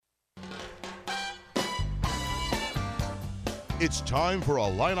It's time for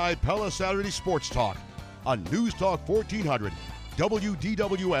Illini Pella Saturday Sports Talk on News Talk 1400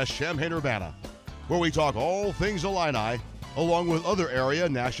 WDWS Champaign-Urbana, where we talk all things Illini along with other area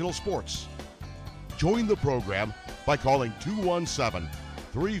national sports. Join the program by calling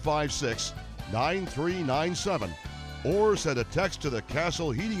 217-356-9397 or send a text to the Castle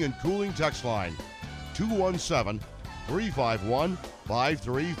Heating and Cooling text line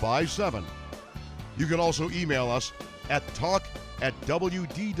 217-351-5357. You can also email us at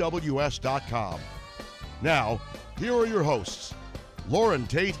talk@wdws.com. Now, here are your hosts, Loren,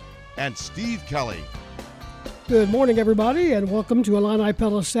 Tate, and Steve Kelly. Good morning, everybody, and welcome to Illini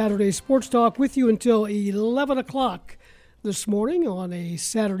Pella Saturday Sports Talk with you until 11 o'clock this morning on a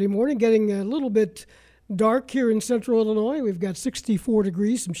Saturday morning. Getting a little bit dark here in central Illinois. We've got 64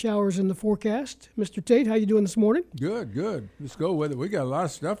 degrees, some showers in the forecast. Mr. Tate, how you doing this morning? Good. Let's go with it. We got a lot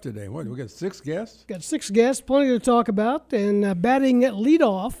of stuff today. What, we got 6 guests? Got 6 guests, plenty to talk about. And batting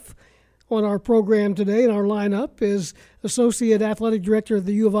leadoff on our program today in our lineup is Associate Athletic Director of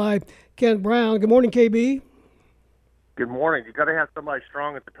the U of I, Kent Brown. Good morning, KB. Good morning. You got to have somebody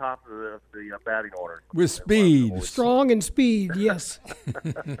strong at the top of the batting order. With speed. Strong and speed, yes.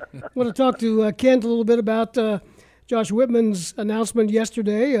 I want to talk to Kent a little bit about Josh Whitman's announcement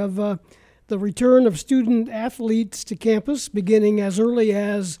yesterday of the return of student athletes to campus beginning as early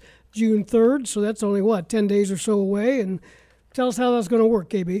as June 3rd. So that's only, 10 days or so away. And tell us how that's going to work,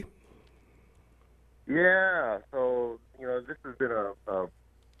 KB. Yeah. So, this has been a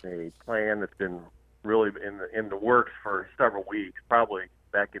plan that's been really in the works for several weeks, probably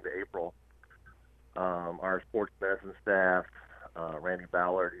back into April. Our sports medicine staff, Randy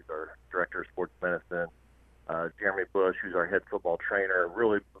Ballard, he's our director of sports medicine, Jeremy Bush, who's our head football trainer,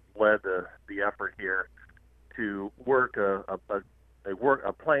 really led the effort here to work a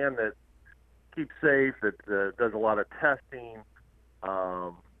plan that keeps safe, that does a lot of testing,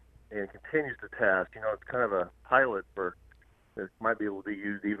 and continues to test. It's kind of a pilot for that might be able to be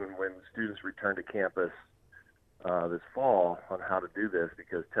used even when students return to campus this fall on how to do this,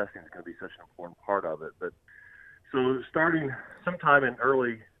 because testing is going to be such an important part of it. But so starting sometime in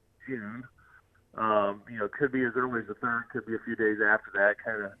early June, could be as early as the 3rd, could be a few days after that.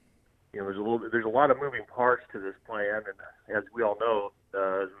 Kind of, there's a lot of moving parts to this plan, and as we all know,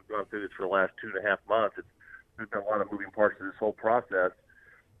 as we've gone through this for the last 2.5 months, there's been a lot of moving parts to this whole process.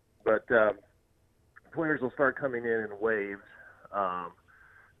 But players will start coming in waves.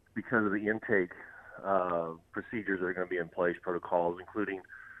 Because of the intake procedures that are going to be in place, protocols, including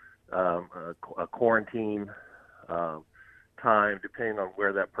a quarantine time, depending on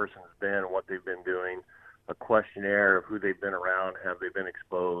where that person has been and what they've been doing, a questionnaire of who they've been around, have they been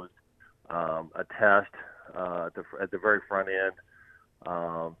exposed, a test at the very front end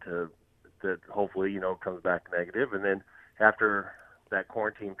that hopefully comes back negative, and then after that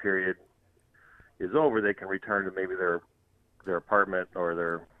quarantine period is over, they can return to maybe their apartment or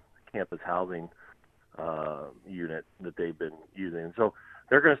their campus housing unit that they've been using. So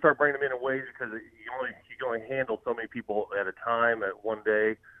they're going to start bringing them in waves, because you can only handle so many people at a time at one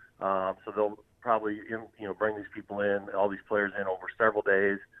day. So they'll probably bring these people in, all these players in, over several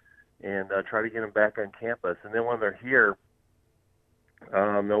days, and try to get them back on campus. And then when they're here,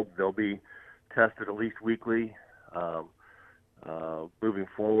 they'll be tested at least weekly. Moving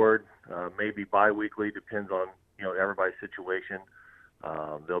forward, maybe bi-weekly, depends on everybody's situation.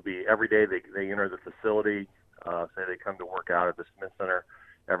 They'll be every day they enter the facility. Say they come to work out at the Smith Center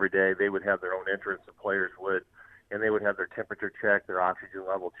every day. They would have their own entrance, the players would, and they would have their temperature checked, their oxygen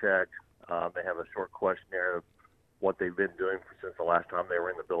level checked. They have a short questionnaire of what they've been doing since the last time they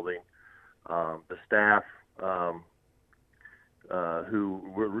were in the building. The staff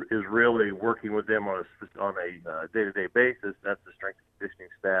who is really working with them on a day-to-day basis, that's the strength and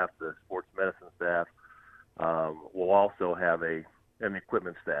conditioning staff, the sports medicine staff. We'll also have an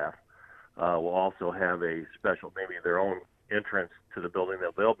equipment staff. We'll also have a special, maybe their own entrance to the building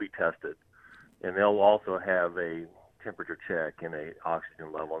that they'll be tested. And they'll also have a temperature check and a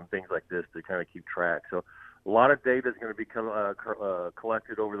oxygen level and things like this to kind of keep track. So a lot of data is going to be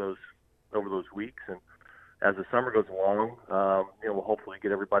collected over those weeks. And as the summer goes along, we'll hopefully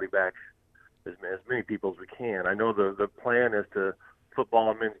get everybody back, as many people as we can. I know the plan is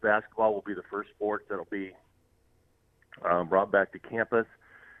football and men's basketball will be the first sports that'll be brought back to campus,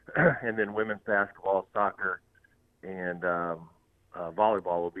 and then women's basketball, soccer, and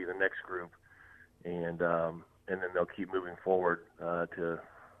volleyball will be the next group, and then they'll keep moving forward to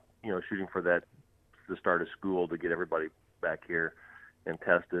shooting for the start of school to get everybody back here and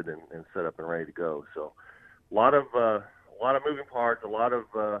tested and set up and ready to go. So a lot of moving parts, a lot of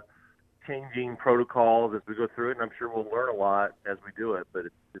changing protocols as we go through it, and I'm sure we'll learn a lot as we do it. But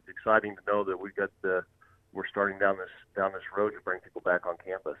it's exciting to know that we're starting down this road to bring people back on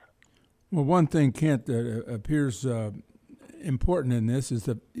campus. Well, one thing, Kent, that appears important in this is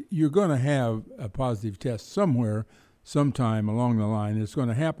that you're going to have a positive test somewhere, sometime along the line. It's going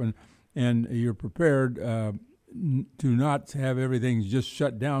to happen, and you're prepared to not have everything just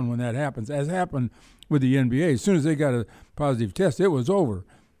shut down when that happens, as happened with the NBA. As soon as they got a positive test, it was over.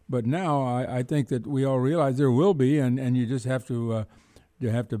 But now I think that we all realize there will be, and you just have to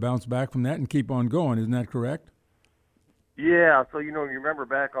bounce back from that and keep on going. Isn't that correct? Yeah. So, you remember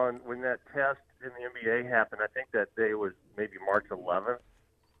back on when that test in the NBA happened, I think that day was maybe March 11th.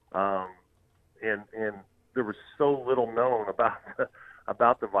 And there was so little known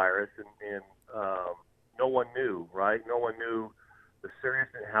about the virus, and no one knew, right? No one knew the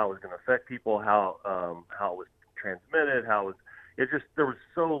seriousness, how it was going to affect people, how it was transmitted, there was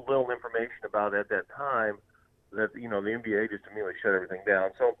so little information about it at that time that, the NBA just immediately shut everything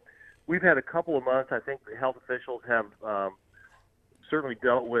down. So we've had a couple of months. I think the health officials have certainly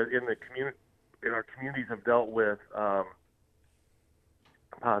dealt with, in our communities have dealt with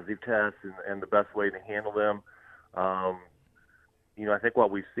positive tests and the best way to handle them. I think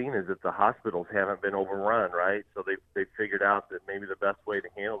what we've seen is that the hospitals haven't been overrun, right? So they've figured out that maybe the best way to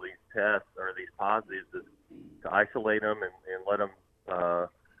handle these tests or these positives is to isolate them and let them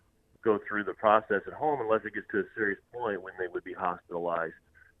go through the process at home unless it gets to a serious point when they would be hospitalized.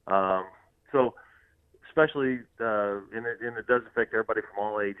 So especially, and it does affect everybody from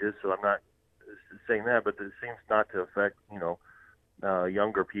all ages, so I'm not saying that, but it seems not to affect,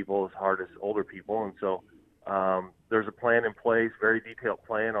 younger people as hard as older people. And so there's a plan in place, very detailed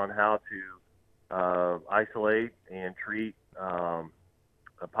plan on how to isolate and treat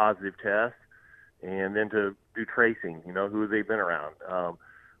a positive test, and then to do tracing, who they've been around.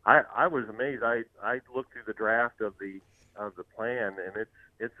 I was amazed. I looked through the draft of the plan, and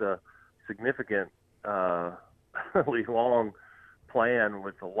it's a significant, long plan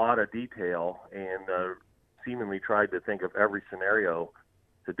with a lot of detail, and seemingly tried to think of every scenario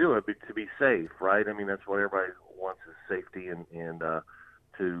to do it, but to be safe, right? I mean, that's what everybody wants, is safety and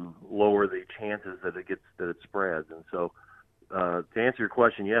to lower the chances that it spreads. And so, to answer your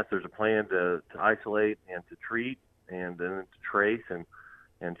question, yes, there's a plan to isolate and to treat, and then to trace and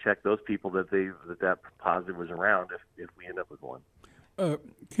check those people that positive was around if we end up with one.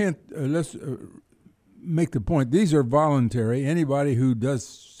 Kent, let's make the point. These are voluntary. Anybody who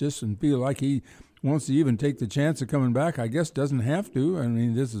does this and feel like he wants to even take the chance of coming back, I guess, doesn't have to. I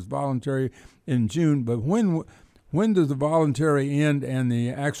mean, this is voluntary in June. But when does the voluntary end and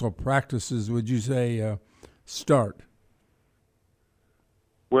the actual practices, would you say, start?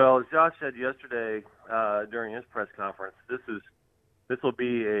 Well, as Josh said yesterday during his press conference, this will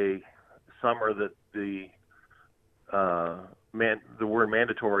be a summer that the word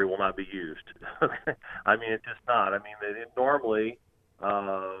mandatory will not be used. I mean, it's just not. I mean, normally,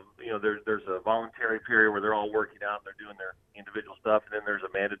 there's a voluntary period where they're all working out and they're doing their individual stuff, and then there's a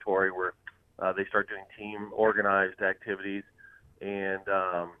mandatory where they start doing team organized activities, and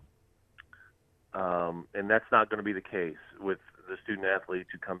that's not going to be the case with the student athletes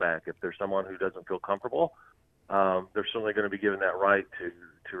who come back. If there's someone who doesn't feel comfortable, they're certainly going to be given that right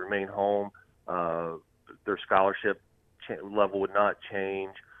to remain home. Their scholarship level would not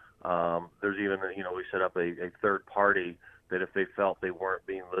change. There's even, we set up a third party that if they felt they weren't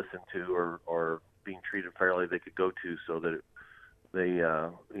being listened to or being treated fairly, they could go to, so that they,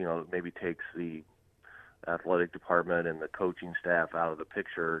 maybe takes the athletic department and the coaching staff out of the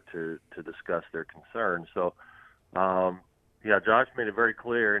picture to discuss their concerns. So, Josh made it very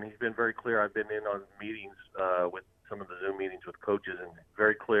clear, and he's been very clear. I've been in on meetings with some of the Zoom meetings with coaches, and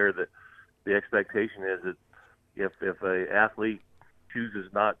very clear that the expectation is that if an athlete chooses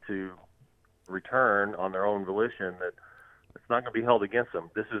not to return on their own volition, that it's not going to be held against them.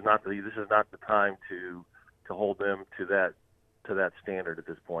 This is not the time to hold them to that standard at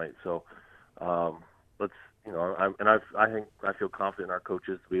this point. So let's I feel confident in our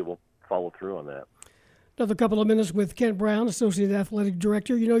coaches to be able to follow through on that. Another couple of minutes with Kent Brown, Associate Athletic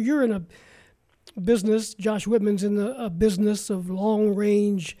Director. You're in a business. Josh Whitman's in a business of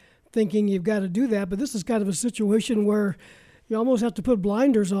long-range thinking. You've got to do that, but this is kind of a situation where you almost have to put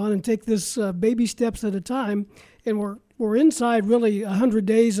blinders on and take this baby steps at a time. And we're inside really 100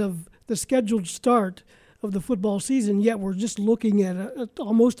 days of the scheduled start of the football season, yet we're just looking at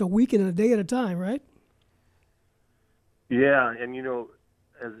almost a week and a day at a time, right? Yeah, and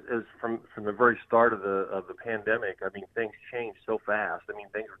as from the very start of the pandemic, I mean, things change so fast. I mean,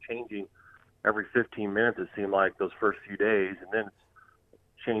 things were changing every 15 minutes, it seemed like, those first few days, and then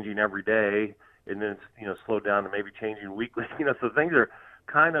it's changing every day, and then it's slowed down to maybe changing weekly. So things are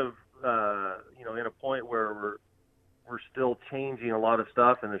kind of in a point where we're still changing a lot of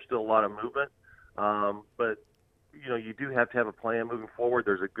stuff, and there's still a lot of movement. But you do have to have a plan moving forward.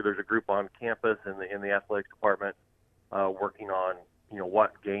 There's a group on campus in the athletics department working on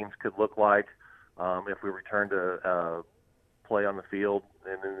what games could look like if we return to play on the field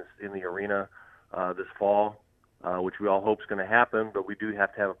and in the arena this fall, which we all hope is going to happen. But we do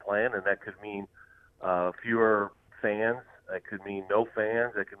have to have a plan, and that could mean fewer fans. That could mean no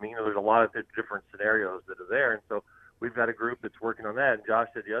fans. That could mean there's a lot of different scenarios that are there. And so we've got a group that's working on that. And Josh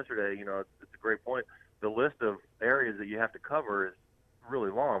said yesterday, it's a great point. The list of areas that you have to cover is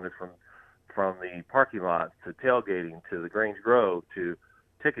really long. It's from the parking lot to tailgating to the Grange Grove to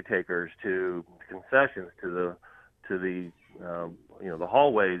ticket takers to concessions to the the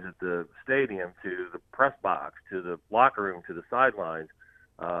hallways at the stadium to the press box to the locker room to the sidelines,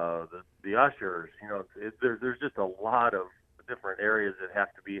 the ushers. There's just a lot of different areas that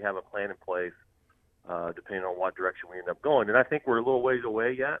have a plan in place depending on what direction we end up going. And I think we're a little ways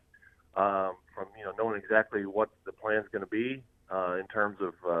away yet from knowing exactly what the plan's going to be in terms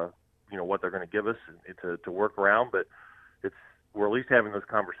of what they're going to give us to work around. But we're at least having those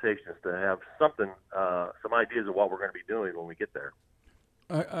conversations to have some ideas of what we're going to be doing when we get there.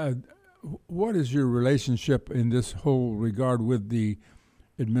 What is your relationship in this whole regard with the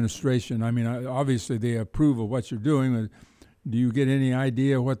administration? I mean, obviously they approve of what you're doing. Do you get any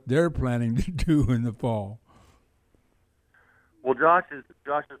idea what they're planning to do in the fall? Well, Josh is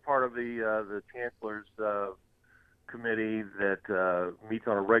part of the chancellor's committee that meets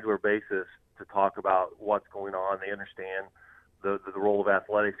on a regular basis to talk about what's going on. They understand the role of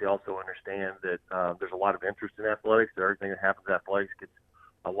athletics. They also understand that there's a lot of interest in athletics. That everything that happens in athletics gets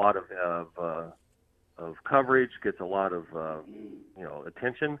a lot of coverage, gets a lot of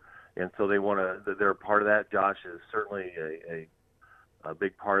attention, and so they're part of that. Josh is certainly a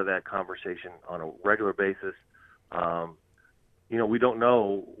big part of that conversation on a regular basis. We don't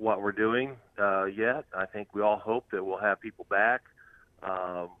know what we're doing yet. I think we all hope that we'll have people back,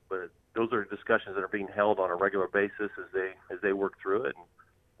 but those are discussions that are being held on a regular basis as they work through it.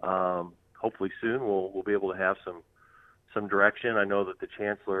 And hopefully soon we'll be able to have some direction. I know that the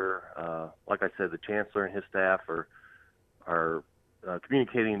chancellor, like I said, the chancellor and his staff are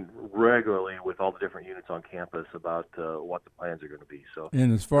communicating regularly with all the different units on campus about what the plans are going to be. So,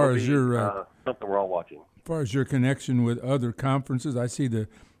 and as far as your something we're all watching. As far as your connection with other conferences, I see the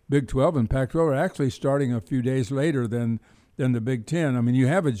Big 12 and Pac-12 are actually starting a few days later than the Big 10. I mean, you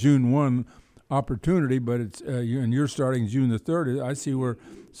have a June 1 opportunity, but it's and you're starting June the 3rd. I see where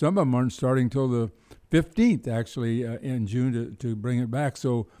some of them aren't starting till the 15th actually in June to bring it back.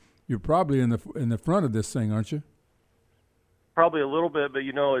 So you're probably in the front of this thing, aren't you? Probably a little bit, but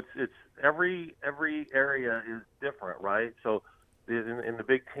it's every area is different, right? So in the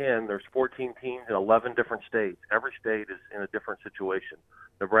Big 10, there's 14 teams in 11 different states. Every state is in a different situation.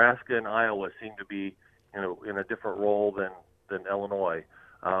 Nebraska and Iowa seem to be in a different role than Illinois.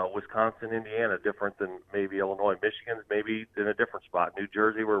 Wisconsin, Indiana, different than maybe Illinois. Michigan's maybe in a different spot. New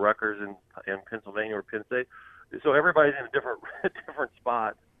Jersey, where Rutgers and Pennsylvania or Penn State. So everybody's in a different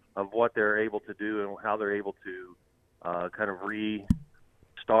spot of what they're able to do and how they're able to kind of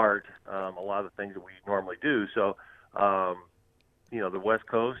restart a lot of the things that we normally do. So, the West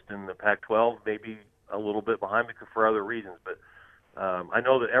Coast and the Pac-12 may be a little bit behind because for other reasons. But I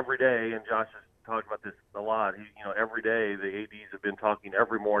know that every day, and Josh has talked about this a lot, every day the ADs have been talking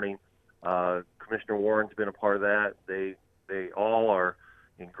every morning. Commissioner Warren's been a part of that. They all are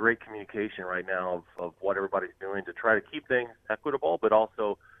in great communication right now of what everybody's doing to try to keep things equitable, but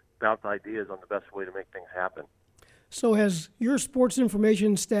also bounce ideas on the best way to make things happen. So has your sports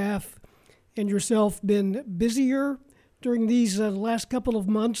information staff and yourself been busier during these last couple of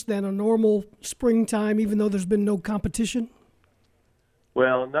months than a normal springtime, even though there's been no competition?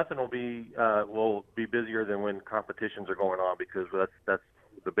 Well, nothing will be busier than when competitions are going on, because that's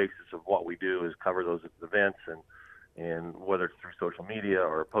the basis of what we do is cover those events, and whether it's through social media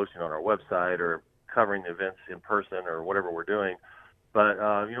or posting on our website or covering the events in person or whatever we're doing. But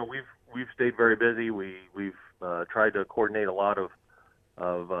we've stayed very busy. We've tried to coordinate a lot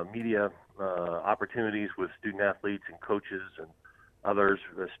of media opportunities with student athletes and coaches and others,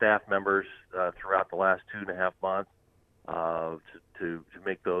 staff members throughout the last 2.5 months to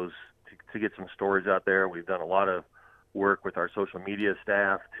make those to get some stories out there. We've done a lot of work with our social media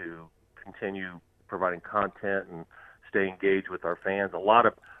staff to continue providing content and stay engaged with our fans. I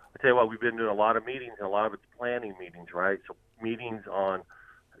tell you what, we've been doing a lot of meetings, and a lot of it's planning meetings, right? So meetings on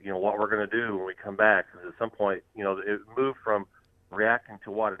what we're going to do when we come back. Because at some point, it moved from reacting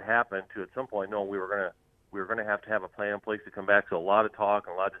to what had happened to at some point knowing we were going to have a plan in place to come back. So a lot of talk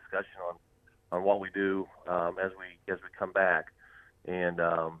and a lot of discussion on what we do as we come back, and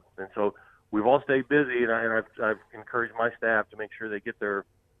so we've all stayed busy, and I've encouraged my staff to make sure they get their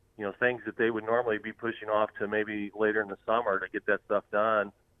things that they would normally be pushing off to maybe later in the summer to get that stuff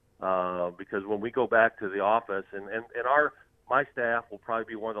done, because when we go back to the office, and my staff will probably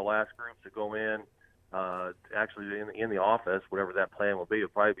be one of the last groups to go in, actually in the office, whatever that plan will be. It'll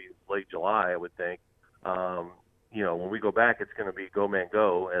probably be late July, I would think. When we go back, it's going to be go man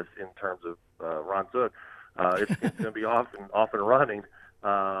go, as in terms of Ron Zook. It's going to be off and running,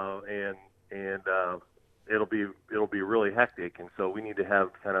 and it'll be really hectic. And so we need to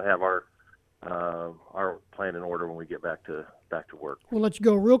have our plan in order when we get back to work. We'll let you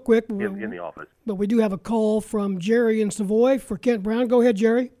go real quick in the office. But we do have a call from Jerry in Savoy for Kent Brown. Go ahead,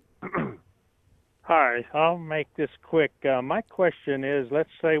 Jerry. Hi, I'll make this quick. My question is, let's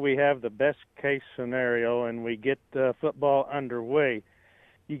say we have the best case scenario and we get football underway.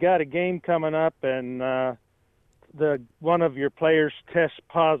 You got a game coming up and one of your players tests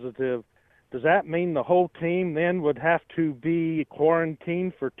positive. Does that mean the whole team then would have to be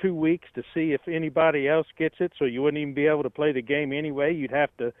quarantined for 2 weeks to see if anybody else gets it, so you wouldn't even be able to play the game anyway? You'd have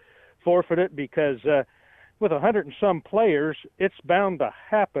to forfeit it because with 100 and some players, it's bound to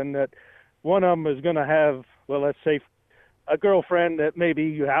happen that one of them is going to have, well, let's say a girlfriend that may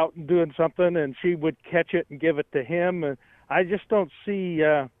be out and doing something, and she would catch it and give it to him. And I just don't see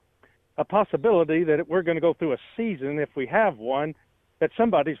a possibility that we're going to go through a season, if we have one, that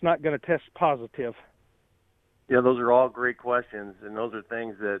somebody's not going to test positive. Yeah, those are all great questions, and those are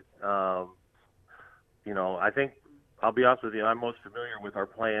things that, I think, I'll be honest with you, I'm most familiar with our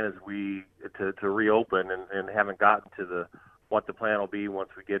plan as to reopen and haven't gotten to what the plan will be once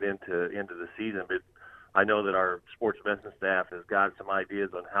we get into the season. But I know that our sports medicine staff has got some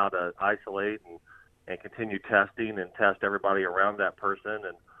ideas on how to isolate and continue testing and test everybody around that person,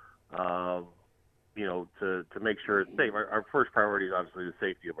 and to make sure it's safe. Our first priority is obviously the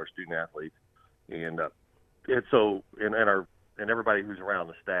safety of our student athletes, and everybody who's around,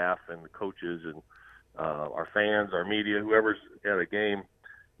 the staff and the coaches and our fans, our media, whoever's at a game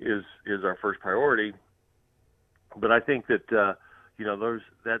is our first priority. But I think that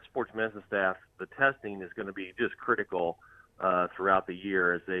that sports medicine staff, the testing is going to be just critical throughout the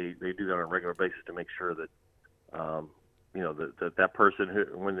year as they do that on a regular basis to make sure that that person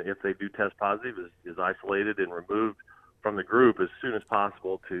if they do test positive is isolated and removed from the group as soon as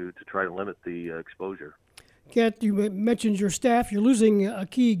possible to try to limit the exposure. Kent, you mentioned your staff. You're losing a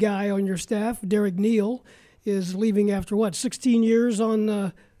key guy on your staff. Derek Neal is leaving after 16 years on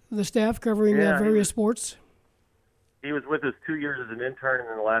the staff covering various sports. He was with us 2 years as an intern, and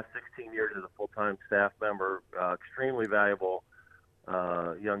in the last 16 years as a full-time staff member. Extremely valuable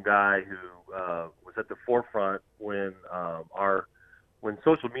young guy who was at the forefront when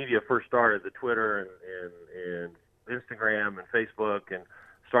social media first started, the Twitter and Instagram and Facebook, and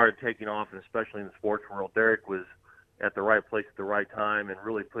started taking off, and especially in the sports world. Derek was at the right place at the right time and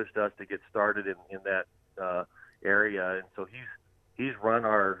really pushed us to get started in that area. And so he's run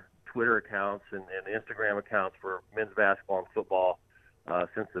our Twitter accounts and Instagram accounts for men's basketball and football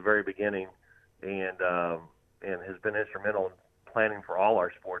since the very beginning, and has been instrumental in planning for all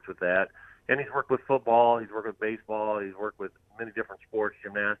our sports with that. And he's worked with football, he's worked with baseball, he's worked with many different sports,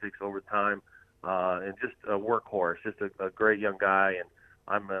 gymnastics over time, and just a workhorse, just a great young guy. And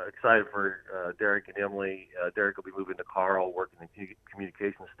I'm excited for Derek and Emily. Derek will be moving to Carl, working in the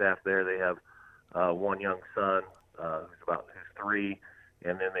communications staff there. They have one young son who's 3,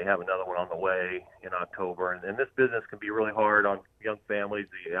 and then they have another one on the way in October. And this business can be really hard on young families.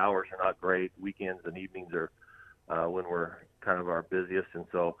 The hours are not great. Weekends and evenings are when we're kind of our busiest. And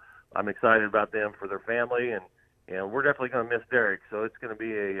so I'm excited about them for their family, and we're definitely going to miss Derek. So it's going to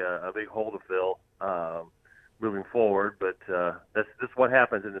be a big hole to fill moving forward. But that's what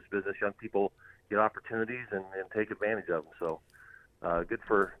happens in this business. Young people get opportunities and take advantage of them. So good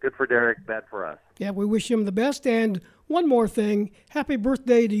for Derek, bad for us. Yeah, we wish him the best. And one more thing, happy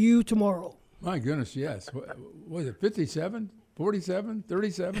birthday to you tomorrow. My goodness, yes. Was it 57, 47,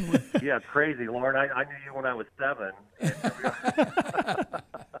 37? Yeah, crazy, Loren. I knew you when I was 7.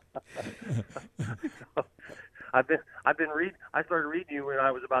 And I've been reading. I started reading you when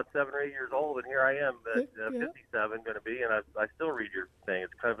I was about 7 or 8 years old, and here I am at 57, going to be, and I still read your thing.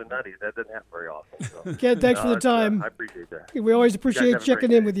 It's kind of a nutty. That doesn't happen very often. So. Ken, thanks for the time. I appreciate that. We always appreciate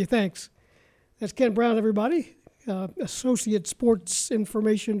checking in with you. Thanks. That's Ken Brown, everybody. Associate Sports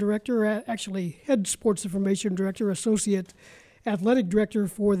Information Director, actually Head Sports Information Director, Associate Athletic Director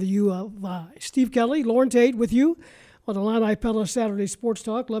for the U of I. Steve Kelly, Loren Tate with you on Illini Pella Saturday Sports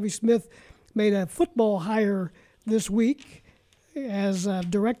Talk. Lovie Smith made a football hire this week as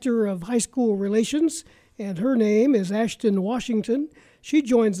Director of High School Relations, and her name is Ashton Washington. She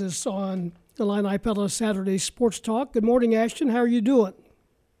joins us on Illini Pella Saturday Sports Talk. Good morning, Ashton. How are you doing?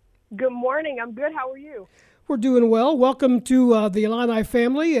 Good morning. I'm good. How are you? We're doing well. Welcome to the Illini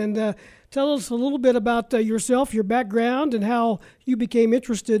family, and tell us a little bit about yourself, your background, and how you became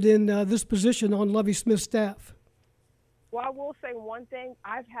interested in this position on Lovie Smith's staff. Well, I will say one thing.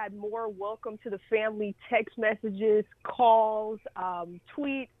 I've had more welcome to the family text messages, calls,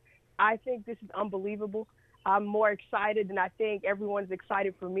 tweets. I think this is unbelievable. I'm more excited than I think everyone's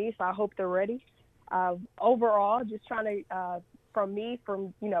excited for me, so I hope they're ready. Overall, just trying to, from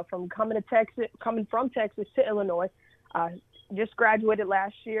coming from Texas to Illinois, just graduated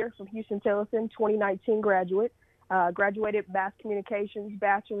last year from Houston-Tillotson, 2019 graduate. Graduated mass communications,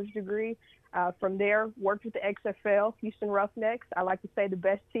 bachelor's degree. From there, worked with the XFL, Houston Roughnecks. I like to say the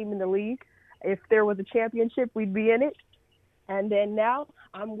best team in the league. If there was a championship, we'd be in it. And then now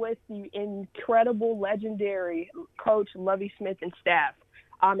I'm with the incredible, legendary Coach Lovie Smith and staff.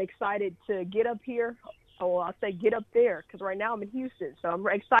 I'm excited to get up here. Oh, I'll say get up there because right now I'm in Houston. So I'm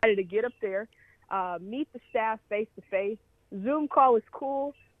excited to get up there, meet the staff face-to-face. Zoom call is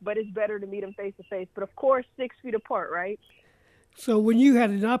cool, but it's better to meet them face-to-face. But, of course, 6 feet apart, right? So when you had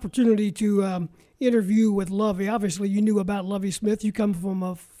an opportunity to interview with Lovie, obviously you knew about Lovie Smith. You come from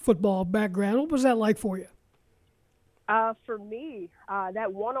a football background. What was that like for you? For me,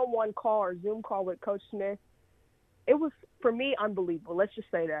 that one-on-one call or Zoom call with Coach Smith, it was, for me, unbelievable. Let's just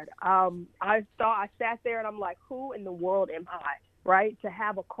say that. I sat there and I'm like, who in the world am I, right, to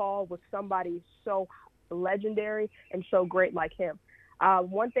have a call with somebody so legendary and so great like him.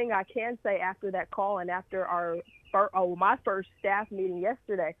 One thing I can say after that call and after my first staff meeting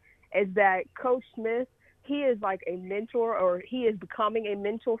yesterday is that Coach Smith, he is like a mentor, or he is becoming a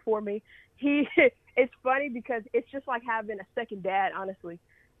mentor for me. It's funny because it's just like having a second dad, honestly.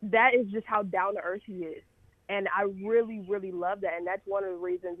 That is just how down to earth he is. And I really, really love that. And that's one of the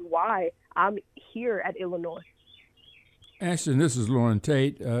reasons why I'm here at Illinois. Ashton, this is Loren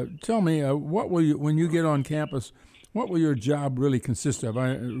Tate. Tell me, what will you, when you get on campus, what will your job really consist of?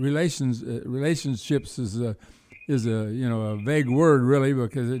 Relationships is a vague word, really,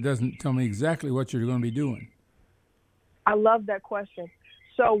 because it doesn't tell me exactly what you're going to be doing. I love that question.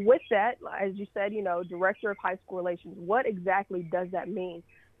 So with that, as you said, Director of High School Relations, what exactly does that mean?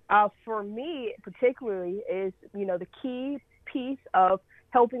 For me, particularly, is, the key piece of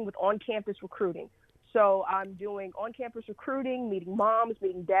helping with on-campus recruiting. So I'm doing on-campus recruiting, meeting moms,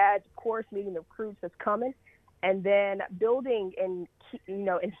 meeting dads, of course, meeting the recruits that's coming, and then building and,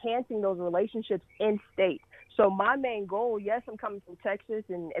 enhancing those relationships in-state. So my main goal, yes, I'm coming from Texas,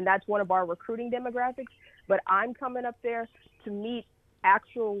 and that's one of our recruiting demographics, but I'm coming up there to meet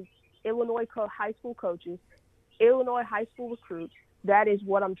actual Illinois high school coaches, Illinois high school recruits. That is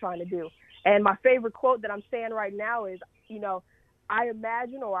what I'm trying to do. And my favorite quote that I'm saying right now is, I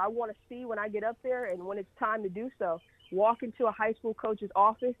imagine, or I want to see when I get up there and when it's time to do so, walk into a high school coach's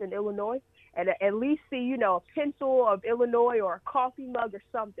office in Illinois and at least see, a pencil of Illinois or a coffee mug or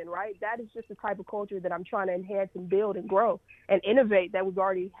something, right? That is just the type of culture that I'm trying to enhance and build and grow and innovate that we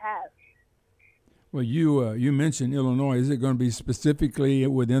already have. Well, you mentioned Illinois. Is it going to be specifically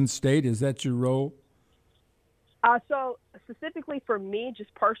within state? Is that your role? So specifically for me,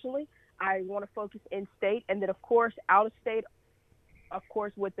 just personally, I want to focus in state, and then, of course, out of state, of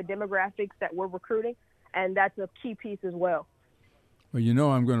course, with the demographics that we're recruiting, and that's a key piece as well.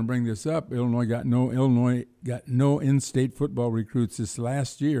 Well, I'm going to bring this up. Illinois got no in-state football recruits this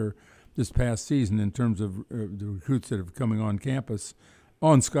past season, in terms of the recruits that are coming on campus,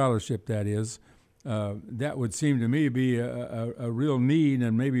 on scholarship, that is. That would seem to me be a real need,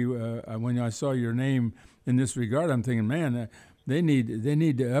 and maybe when I saw your name in this regard, I'm thinking, man, they need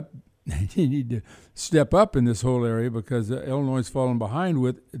to step up in this whole area, because Illinois is falling behind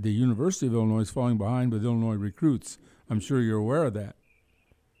with the University of Illinois is falling behind with Illinois recruits. I'm sure you're aware of that.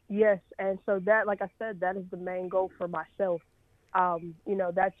 Yes, and so that, like I said, that is the main goal for myself.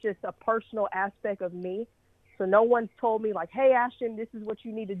 That's just a personal aspect of me. So no one's told me, like, hey, Ashton, this is what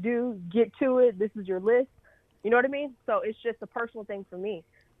you need to do. Get to it. This is your list. You know what I mean? So it's just a personal thing for me.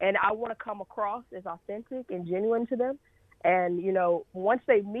 And I want to come across as authentic and genuine to them. And, once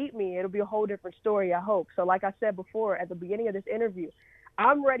they meet me, it'll be a whole different story, I hope. So like I said before at the beginning of this interview,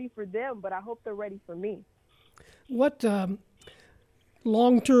 I'm ready for them, but I hope they're ready for me. What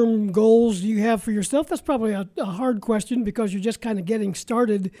long-term goals do you have for yourself? That's probably a hard question because you're just kind of getting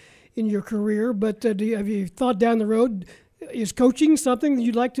started in your career. But have you thought down the road, is coaching something that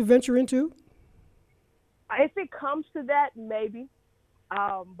you'd like to venture into? If it comes to that, maybe.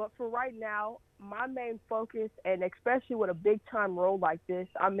 But for right now, my main focus, and especially with a big-time role like this,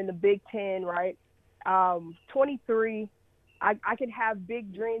 I'm in the Big Ten, right? 23, I can have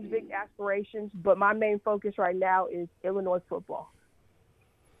big dreams, big aspirations, but my main focus right now is Illinois football.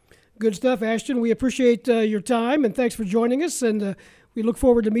 Good stuff, Ashton. We appreciate your time, and thanks for joining us, and we look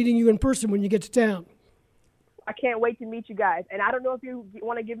forward to meeting you in person when you get to town. I can't wait to meet you guys. And I don't know if you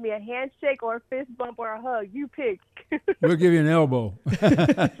want to give me a handshake or a fist bump or a hug. You pick. We'll give you an elbow.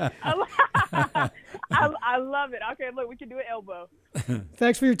 I love it. Okay, look, we can do an elbow.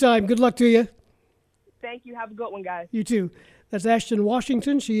 Thanks for your time. Good luck to you. Thank you. Have a good one, guys. You too. That's Ashton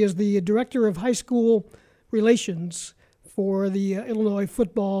Washington. She is the Director of High School Relations for the Illinois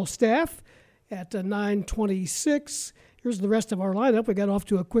football staff at 9:26. Here's the rest of our lineup. We got off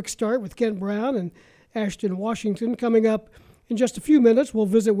to a quick start with Kent Brown and Ashton Washington. Coming up in just a few minutes, we'll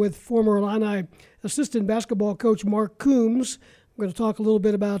visit with former Illini assistant basketball coach Mark Coomes. We're going to talk a little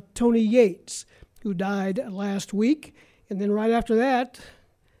bit about Tony Yates, who died last week. And then right after that,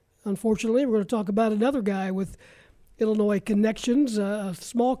 unfortunately, we're going to talk about another guy with Illinois connections, a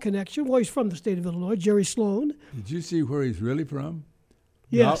small connection. Well, he's from the state of Illinois, Jerry Sloan. Did you see where he's really from?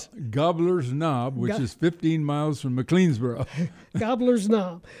 Yes. Gobbler's Knob, which is 15 miles from McLeansboro. Gobbler's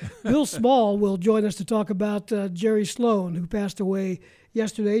Knob. Bill Small will join us to talk about Jerry Sloan, who passed away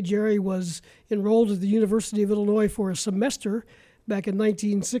yesterday. Jerry was enrolled at the University of Illinois for a semester back in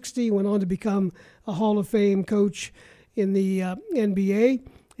 1960, went on to become a Hall of Fame coach in the NBA,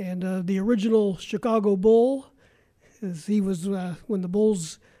 and the original Chicago Bull, as he was when the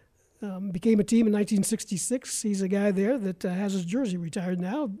Bulls became a team in 1966. He's a guy there that has his jersey retired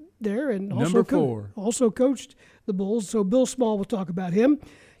now there, and also Number 4. Also coached the Bulls. So Bill Small will talk about him.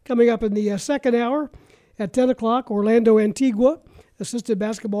 Coming up in the second hour at 10 o'clock, Orlando Antigua, assistant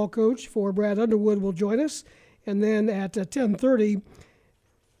basketball coach for Brad Underwood, will join us. And then at 10:30,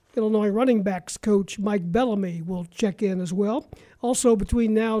 Illinois running backs coach Mike Bellamy will check in as well. Also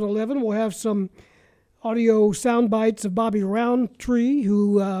between now and 11, we'll have some audio sound bites of Bobby Roundtree,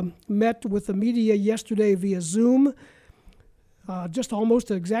 who met with the media yesterday via Zoom, just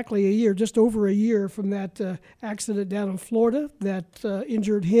almost exactly a year, just over a year from that accident down in Florida that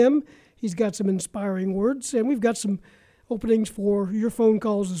injured him. He's got some inspiring words, and we've got some openings for your phone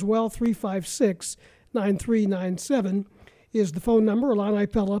calls as well. 356-9397 is the phone number. Illini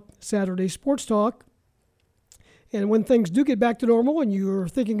Pella, Saturday Sports Talk. And when things do get back to normal and you're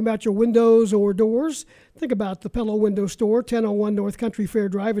thinking about your windows or doors, think about the Pella Window Store, 1001 North Country Fair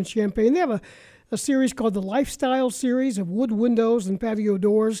Drive in Champaign. They have a series called the Lifestyle Series of wood windows and patio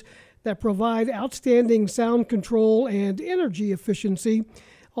doors that provide outstanding sound control and energy efficiency,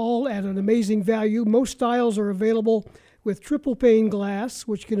 all at an amazing value. Most styles are available with triple pane glass,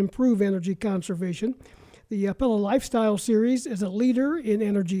 which can improve energy conservation. The Pella Lifestyle Series is a leader in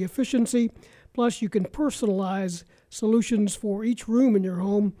energy efficiency. Plus, you can personalize solutions for each room in your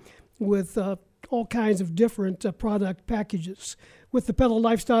home with all kinds of different product packages. With the Pella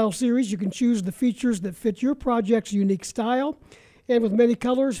Lifestyle Series, you can choose the features that fit your project's unique style. And with many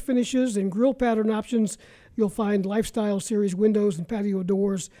colors, finishes, and grill pattern options, you'll find Lifestyle Series windows and patio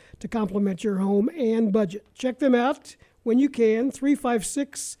doors to complement your home and budget. Check them out when you can.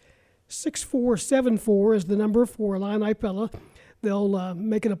 356-6474 is the number for Illini Pella. They'll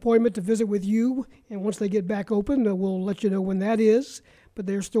make an appointment to visit with you, and once they get back open, we'll let you know when that is. But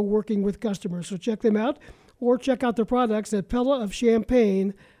they're still working with customers, so check them out, or check out their products at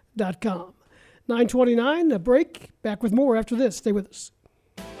pellaofchampaign.com. 9:29, a break. Back with more after this. Stay with us.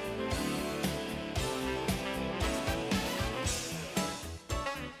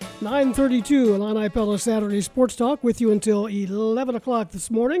 (9:32) Illini Pella Saturday Sports Talk with you until 11 o'clock this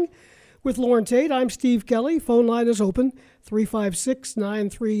morning. With Loren Tate, I'm Steve Kelly. Phone line is open,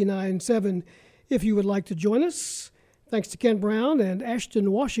 356-9397, if you would like to join us. Thanks to Kent Brown and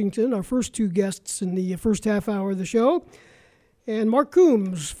Ashton Washington, our first two guests in the first half hour of the show. And Mark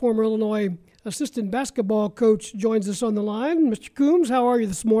Coomes, former Illinois assistant basketball coach, joins us on the line. Mr. Coomes, how are you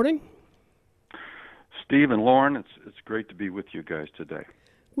this morning? Steve and Loren, it's great to be with you guys today.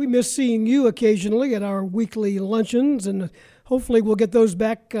 We miss seeing you occasionally at our weekly luncheons, and hopefully we'll get those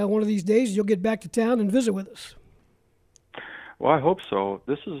back one of these days. You'll get back to town and visit with us. Well, I hope so.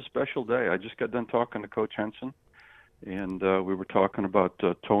 This is a special day. I just got done talking to Coach Henson, and we were talking about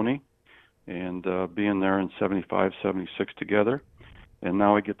Tony and being there in 75, 76 together. And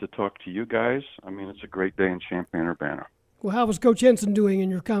now I get to talk to you guys. I mean, it's a great day in Champaign-Urbana. Well, how was Coach Henson doing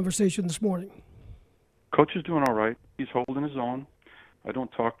in your conversation this morning? Coach is doing all right. He's holding his own. I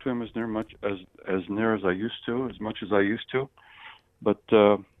don't talk to him as much as I used to, but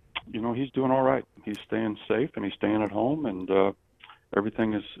he's doing all right. He's staying safe and he's staying at home, and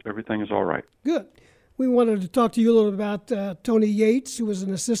everything is all right. Good. We wanted to talk to you a little about Tony Yates, who was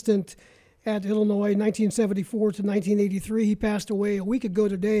an assistant at Illinois 1974 to 1983. He passed away a week ago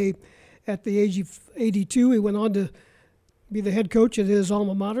today at the age of 82. He went on to be the head coach at his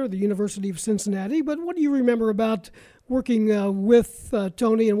alma mater, the University of Cincinnati. But what do you remember about working with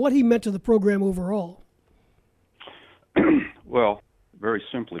Tony and what he meant to the program overall? Well, very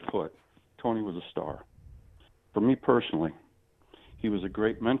simply put, Tony was a star. For me personally, he was a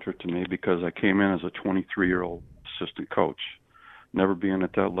great mentor to me because I came in as a 23-year-old assistant coach, never being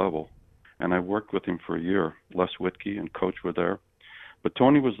at that level. And I worked with him for a year. Les Whitkey and Coach were there. But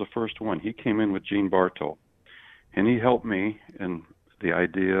Tony was the first one. He came in with Gene Bartow, and he helped me in the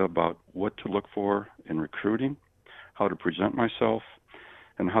idea about what to look for in recruiting, how to present myself,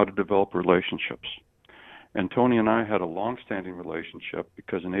 and how to develop relationships. And Tony and I had a long-standing relationship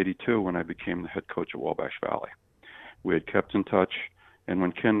because in '82, when I became the head coach at Wabash Valley, we had kept in touch. And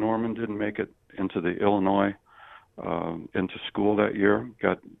when Ken Norman didn't make it into the Illinois, into school that year,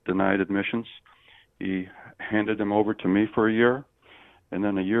 got denied admissions, he handed him over to me for a year. And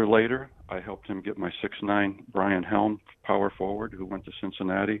then a year later, I helped him get my 6'9" Brian Helm power forward, who went to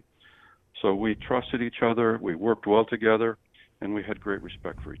Cincinnati. So we trusted each other, we worked well together, and we had great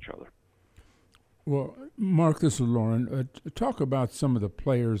respect for each other. Well, Mark, this is Loren. Talk about some of the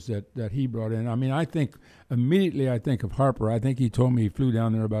players that he brought in. I mean, I think of Harper. I think he told me he flew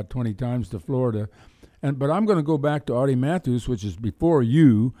down there about 20 times to Florida. But I'm going to go back to Audie Matthews, which is before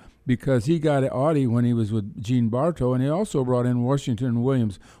you, because he got Audie when he was with Gene Bartow, and he also brought in Washington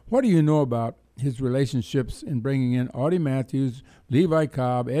Williams. What do you know about his relationships in bringing in Audie Matthews, Levi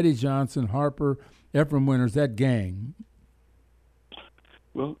Cobb, Eddie Johnson, Harper, Ephraim Winters, that gang?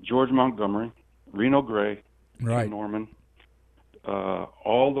 Well, George Montgomery, Reno Gray, right. Ken Norman,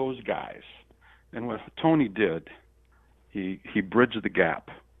 all those guys. And what Tony did, he bridged the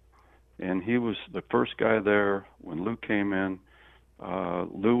gap. And he was the first guy there when Lou came in.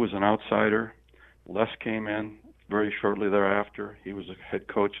 Lou was an outsider. Les came in very shortly thereafter. He was a head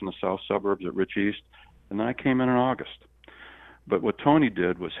coach in the south suburbs at Rich East. And then I came in August. But what Tony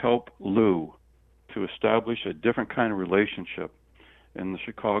did was help Lou to establish a different kind of relationship in the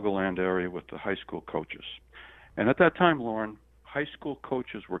Chicagoland area with the high school coaches. And at that time, Loren, high school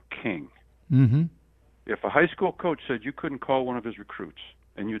coaches were king. Mm-hmm. If a high school coach said you couldn't call one of his recruits,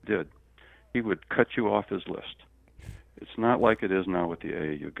 and you did, he would cut you off his list. It's not like it is now with the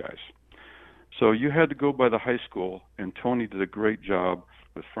AAU guys. So you had to go by the high school, and Tony did a great job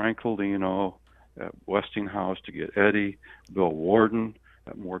with Frank Colino at Westinghouse to get Eddie, Bill Warden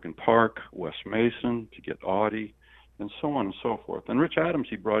at Morgan Park, Wes Mason to get Audie, and so on and so forth. And Rich Adams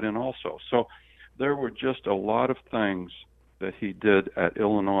he brought in also. So there were just a lot of things that he did at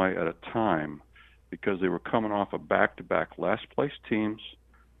Illinois at a time because they were coming off of back-to-back last-place teams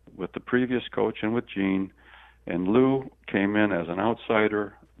with the previous coach and with Gene. And Lou came in as an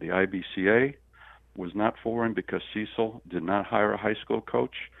outsider. The IBCA was not for him because Cecil did not hire a high school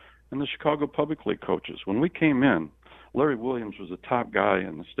coach. And the Chicago Public League coaches. When we came in, Larry Williams was the top guy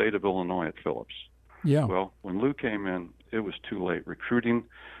in the state of Illinois at Phillips. Yeah. Well, when Lou came in, it was too late. Recruiting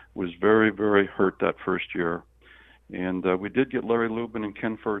was very, very hurt that first year. And we did get Larry Lubin and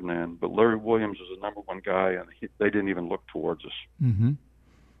Ken Ferdinand, but Larry Williams was the number one guy, and they didn't even look towards us. Mm-hmm.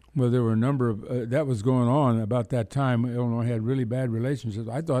 Well, there were a number of that was going on about that time. Illinois had really bad relationships.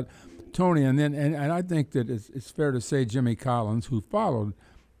 I thought Tony, and I think that it's fair to say Jimmy Collins, who followed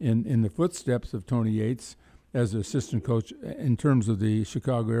in the footsteps of Tony Yates as assistant coach in terms of the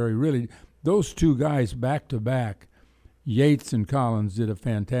Chicago area. Really, those two guys back to back, Yates and Collins, did a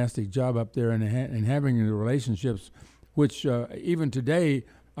fantastic job up there in having the relationships, which even today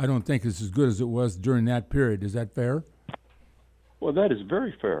I don't think is as good as it was during that period. Is that fair? Well, that is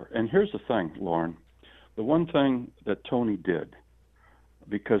very fair. And here's the thing, Loren. The one thing that Tony did,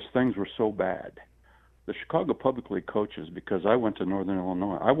 because things were so bad, the Chicago Public League coaches, because I went to Northern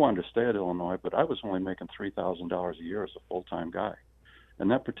Illinois, I wanted to stay at Illinois, but I was only making $3,000 a year as a full-time guy. And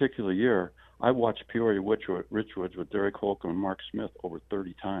that particular year, I watched Peoria Richwoods with Derek Holcomb and Mark Smith over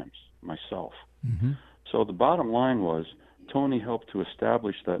 30 times myself. Mm-hmm. So the bottom line was Tony helped to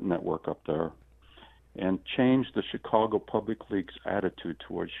establish that network up there and change the Chicago Public League's attitude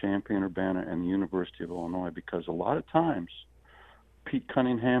towards Champaign-Urbana and the University of Illinois, because a lot of times Pete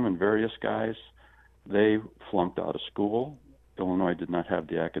Cunningham and various guys, they flunked out of school. Illinois did not have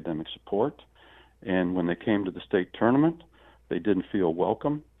the academic support. And when they came to the state tournament, they didn't feel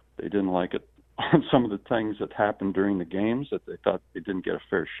welcome. They didn't like it on some of the things that happened during the games that they thought they didn't get a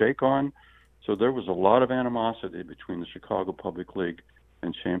fair shake on. So there was a lot of animosity between the Chicago Public League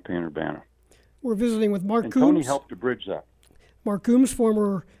in Champaign-Urbana. We're visiting with Mark And Coomes. Tony helped to bridge that. Mark Coomes,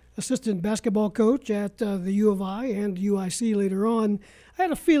 former assistant basketball coach at the U of I and UIC later on. I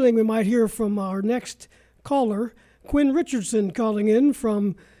had a feeling we might hear from our next caller, Quinn Richardson, calling in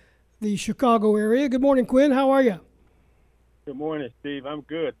from the Chicago area. Good morning, Quinn. How are you? Good morning, Steve. I'm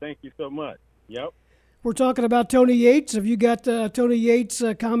good. Thank you so much. Yep. We're talking about Tony Yates. Have you got Tony Yates'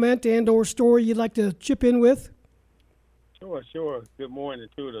 comment and or story you'd like to chip in with? Sure. Good morning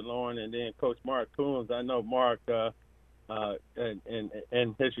to Loren and then Coach Mark Coomes. I know Mark and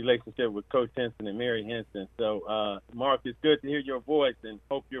his relationship with Coach Henson and Mary Henson. So, Mark, it's good to hear your voice and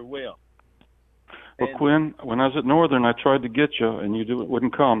hope you're well. Well, Quinn, when I was at Northern, I tried to get you, and you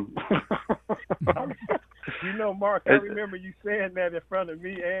wouldn't come. You know, Mark, I remember you saying that in front of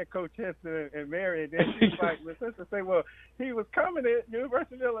me and Coach Henson and Mary, and then she was like, let's say, well, he was coming at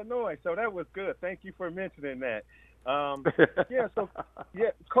University of Illinois, so that was good. Thank you for mentioning that.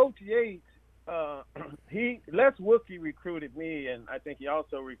 Coach Yates, Les Wookie recruited me, and I think he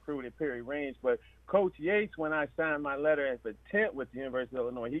also recruited Perry Range. But Coach Yates, when I signed my letter of intent with the University of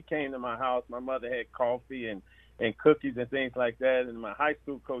Illinois, he came to my house. My mother had coffee and cookies and things like that, and my high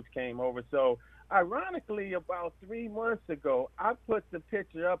school coach came over. So, ironically, about 3 months ago, I put the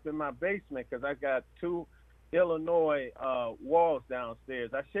picture up in my basement because I got 2 Illinois walls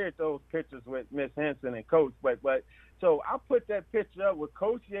downstairs. I shared those pictures with Miss Henson and Coach, but so I put that picture up with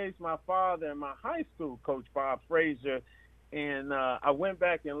Coach Yates, my father, and my high school coach, Bob Frazier, and I went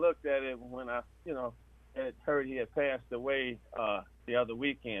back and looked at it when I, had heard he had passed away the other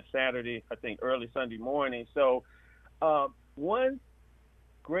weekend, Saturday, I think early Sunday morning. So one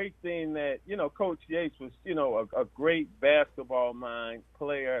great thing that, Coach Yates was, a great basketball mind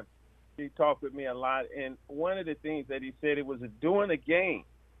player. He talked with me a lot, and one of the things that he said, it was during a game,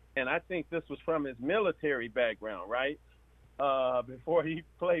 and I think this was from his military background, right? Before he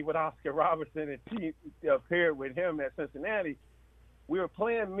played with Oscar Robertson and he appeared with him at Cincinnati, we were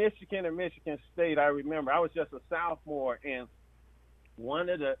playing Michigan and Michigan State. I remember I was just a sophomore, and one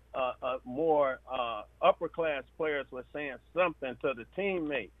of the more upper-class players was saying something to the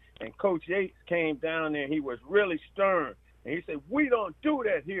teammate, and Coach Yates came down there, and he was really stern. And he said, we don't do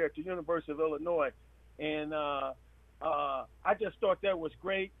that here at the University of Illinois. And I just thought that was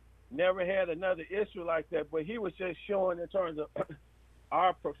great. Never had another issue like that. But he was just showing in terms of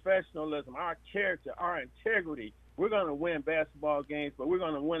our professionalism, our character, our integrity. We're going to win basketball games, but we're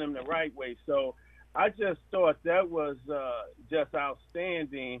going to win them the right way. So I just thought that was just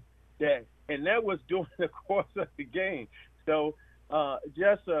outstanding. And that was during the course of the game. So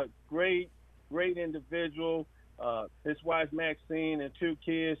just a great individual. His wife Maxine and 2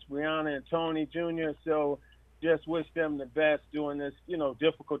 kids, Brianna and Tony Jr. So just wish them the best during this,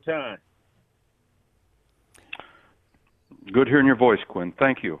 difficult time. Good hearing your voice, Quinn.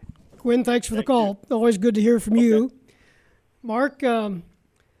 Thank you. Quinn, thanks for the call. Always good to hear from you. Mark,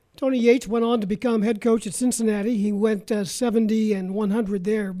 Tony Yates went on to become head coach at Cincinnati. He went 70 and 100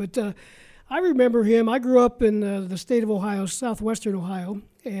 there. But I remember him. I grew up in the state of Ohio, southwestern Ohio,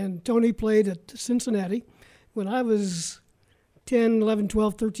 and Tony played at Cincinnati when I was 10, 11,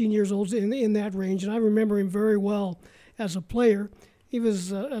 12, 13 years old, in that range, and I remember him very well as a player. He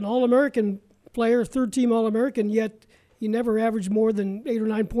was an All-American player, third-team All-American, yet he never averaged more than 8 or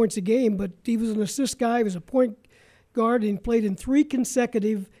 9 points a game, but he was an assist guy. He was a point guard, and he played in 3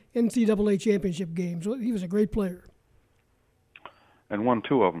 consecutive NCAA championship games. He was a great player. And won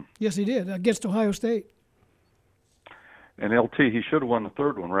 2 of them. Yes, he did, against Ohio State. And LT, he should have won the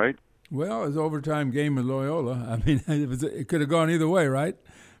 3rd one, right? Well, it was an overtime game with Loyola. I mean, it could have gone either way, right?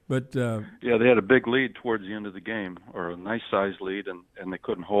 But yeah, they had a big lead towards the end of the game, or a nice-sized lead, and they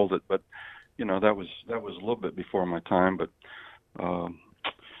couldn't hold it. But that was a little bit before my time. But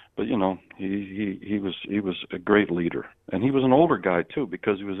he was a great leader, and he was an older guy too,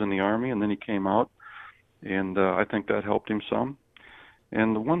 because he was in the Army and then he came out, and I think that helped him some.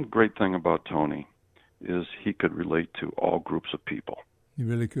 And the one great thing about Tony is he could relate to all groups of people. He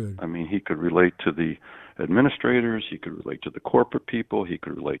really could. I mean, he could relate to the administrators, he could relate to the corporate people, he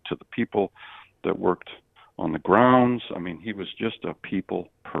could relate to the people that worked on the grounds. I mean, he was just a people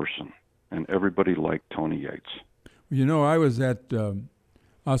person, and everybody liked Tony Yates. I was at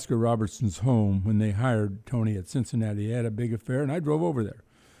Oscar Robertson's home when they hired Tony at Cincinnati. He had a big affair, and I drove over there.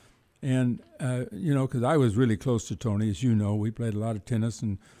 And, because I was really close to Tony, as you know. We played a lot of tennis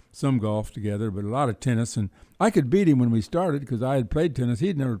and some golf together, but a lot of tennis. And I could beat him when we started because I had played tennis.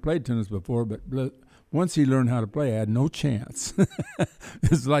 He'd never played tennis before, but once he learned how to play, I had no chance.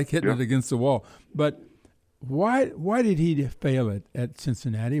 It's like hitting it against the wall. But why did he fail at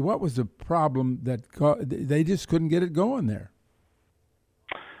Cincinnati? What was the problem that they just couldn't get it going there?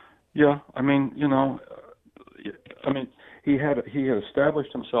 Yeah, I mean, he had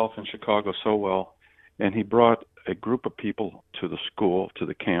established himself in Chicago so well, and he brought a group of people to the school, to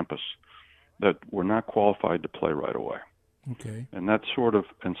the campus, that were not qualified to play right away. Okay. And that sort of,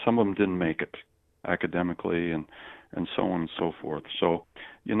 and some of them didn't make it academically, and so on and so forth. So,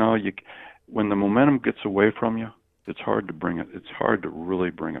 when the momentum gets away from you, it's hard to really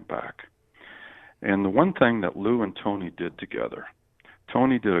bring it back. And the one thing that Lou and Tony did together,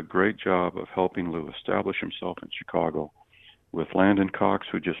 Tony did a great job of helping Lou establish himself in Chicago with Landon Cox,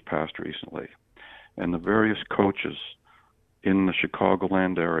 who just passed recently, and the various coaches in the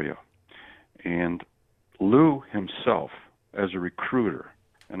Chicagoland area. And Lou himself, as a recruiter,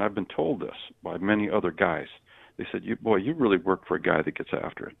 and I've been told this by many other guys, they said, you really work for a guy that gets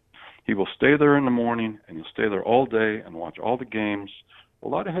after it. He will stay there in the morning, and he'll stay there all day and watch all the games. A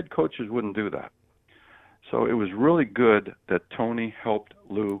lot of head coaches wouldn't do that. So it was really good that Tony helped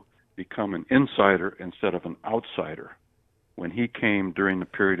Lou become an insider instead of an outsider when he came during the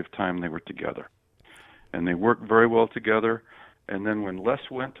period of time they were together. And they worked very well together. And then when Les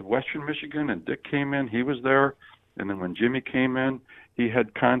went to Western Michigan and Dick came in, he was there. And then when Jimmy came in, he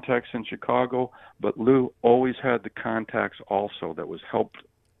had contacts in Chicago. But Lou always had the contacts also that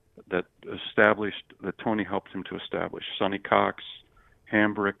Tony helped him to establish. Sonny Cox,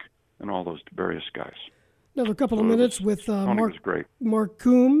 Hambrick, and all those various guys. Another couple of minutes with Mark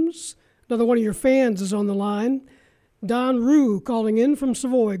Coomes. Another one of your fans is on the line. Don Rue calling in from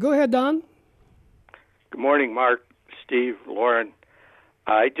Savoy. Go ahead, Don. Good morning, Mark, Steve, Loren.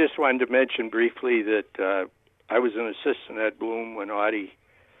 I just wanted to mention briefly that I was an assistant at Bloom when Audie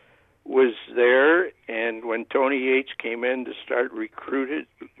was there, and when Tony Yates came in to start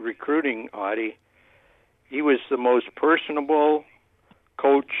recruiting Audie, he was the most personable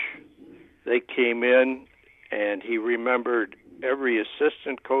coach that came in, and he remembered every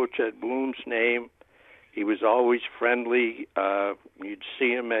assistant coach at Bloom's name. He was always friendly. You'd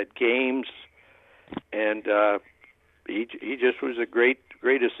see him at games, and he just was a great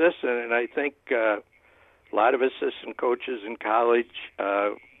assistant. And I think a lot of assistant coaches in college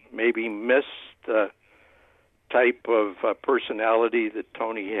maybe missed the type of personality that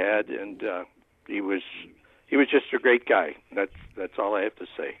Tony had, and he was just a great guy. That's all I have to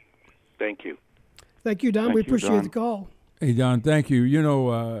say. Thank you. Thank you, Don. We appreciate the call. Hey, Don, thank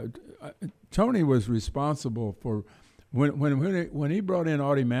you. Tony was responsible for when he brought in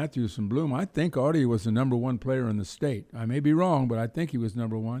Audie Matthews from Bloom. I think Audie was the number one player in the state. I may be wrong, but I think he was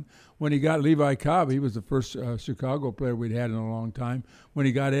number one. When he got Levi Cobb, he was the first Chicago player we'd had in a long time. When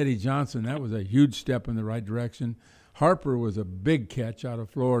he got Eddie Johnson, that was a huge step in the right direction. Harper was a big catch out of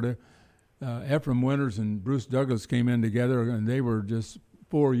Florida. Ephraim Winters and Bruce Douglas came in together, and they were just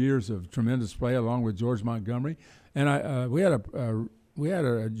 4 years of tremendous play, along with George Montgomery. And we had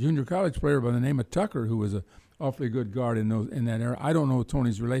a junior college player by the name of Tucker, who was an awfully good guard in that era. I don't know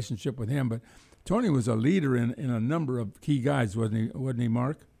Tony's relationship with him, but Tony was a leader in a number of key guys, wasn't he,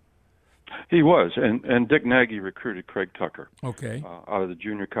 Mark? He was, and Dick Nagy recruited Craig Tucker. Okay. Out of the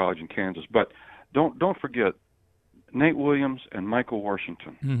junior college in Kansas. But don't forget Nate Williams and Michael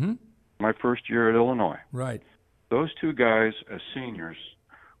Washington. Mm-hmm. My first year at Illinois. Right. Those two guys as seniors,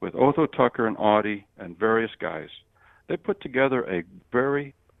 with Otho Tucker and Audie and various guys, they put together a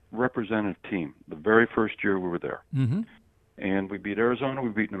very representative team the very first year we were there. Mm-hmm. And we beat Arizona, we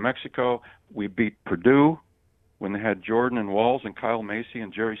beat New Mexico, we beat Purdue when they had Jordan and Walls and Kyle Macy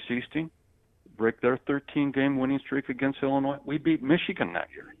and Jerry Seasting break their 13-game winning streak against Illinois. We beat Michigan that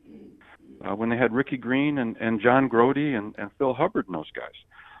year when they had Ricky Green and John Grody and Phil Hubbard and those guys.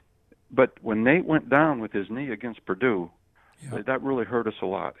 But when Nate went down with his knee against Purdue, that really hurt us a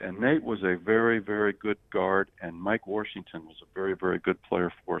lot. And Nate was a very, very good guard, and Mike Washington was a very, very good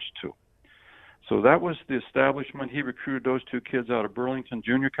player for us, too. So that was the establishment. He recruited those two kids out of Burlington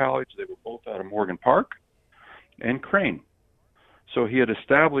Junior College. They were both out of Morgan Park and Crane. So he had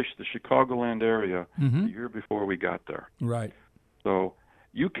established the Chicagoland area mm-hmm. the year before we got there. Right. So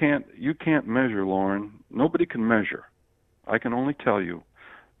you can't measure, Loren. Nobody can measure. I can only tell you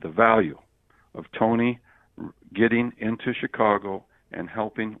the value of Tony getting into Chicago and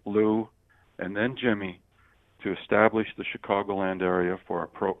helping Lou and then Jimmy to establish the Chicagoland area for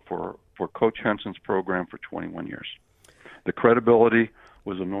Coach Henson's program for 21 years. The credibility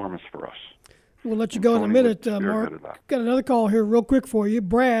was enormous for us. We'll let you go in a minute, Mark. Got another call here real quick for you.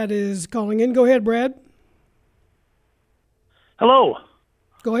 Brad is calling in. Go ahead, Brad. Hello.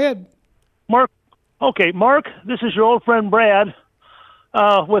 Go ahead. Mark. Okay, Mark, this is your old friend Brad.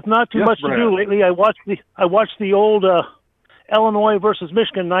 With not too much to do lately, I watched the old Illinois versus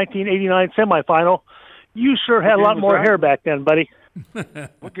Michigan 1989 semifinal. You sure had a lot more hair back then, buddy.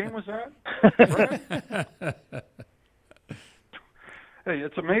 What game was that? Hey,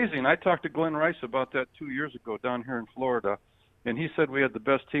 it's amazing. I talked to Glenn Rice about that 2 years ago down here in Florida, and he said we had the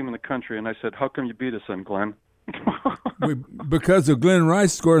best team in the country. And I said, how come you beat us then, Glenn? Because of Glenn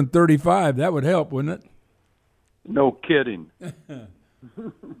Rice scoring 35. That would help, wouldn't it? No kidding.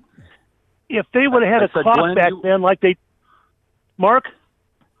 If they would have had a clock Glenn, back then, like they, Mark.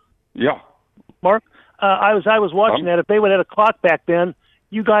 Yeah. Mark, I was watching that. If they would have had a clock back then,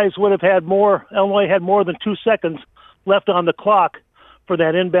 you guys would have had more. Illinois had more than 2 seconds left on the clock for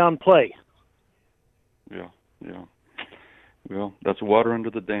that inbound play. Yeah. Well, that's water under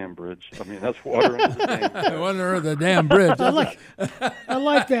the dam bridge. I mean, that's water under the dam. Water under the damn bridge. I like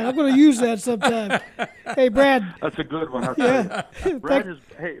that. I'm going to use that sometime. Hey, Brad. That's a good one. Yeah.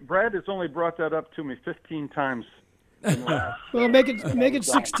 Brad has only brought that up to me 15 times. Well, make it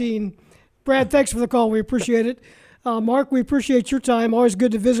 16. Brad, thanks for the call. We appreciate it. Mark, we appreciate your time. Always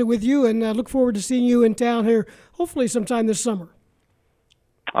good to visit with you, and look forward to seeing you in town here, hopefully sometime this summer.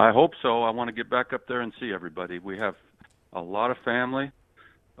 I hope so. I want to get back up there and see everybody. We have a lot of family.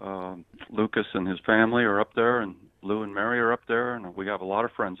 Lucas and his family are up there, and Lou and Mary are up there, and we have a lot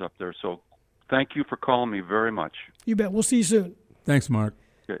of friends up there. So thank you for calling me very much. You bet. We'll see you soon. Thanks, Mark.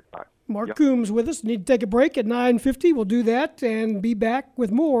 Okay, bye. Mark Coomes with us. Need to take a break at 9:50. We'll do that and be back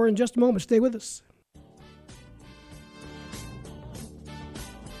with more in just a moment. Stay with us.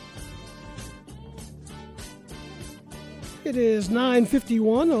 It is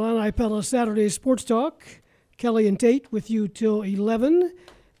 9:51, Illini Pella Saturday Sports Talk. Kelly and Tate with you till 11.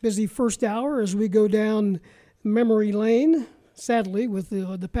 Busy first hour as we go down memory lane, sadly, with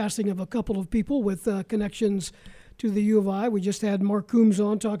the passing of a couple of people with connections to the U of I. We just had Mark Coomes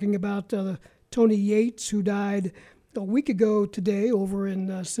on talking about Tony Yates, who died a week ago today over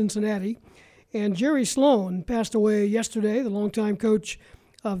in Cincinnati. And Jerry Sloan passed away yesterday, the longtime coach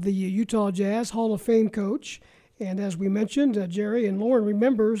of the Utah Jazz, Hall of Fame coach. And as we mentioned, Jerry, and Loren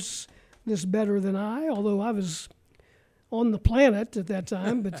remembers this better than I, although I was on the planet at that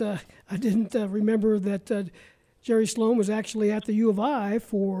time, but I didn't remember that Jerry Sloan was actually at the U of I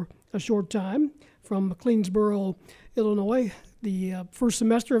for a short time from Cleansboro, Illinois. The first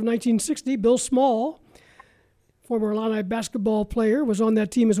semester of 1960, Bill Small, former Illini basketball player, was on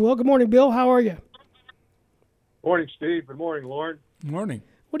that team as well. Good morning, Bill. How are you? Morning, Steve. Good morning, Loren. Good morning.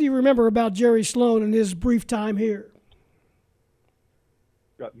 What do you remember about Jerry Sloan and his brief time here?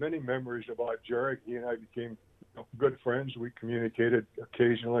 Got many memories about Jerry. He and I became good friends. We communicated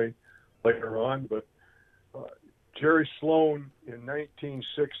occasionally later on, but Jerry Sloan in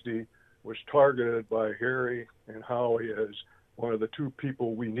 1960 was targeted by Harry and Howie as one of the two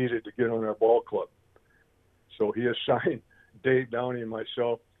people we needed to get on our ball club. So he assigned Dave Downey and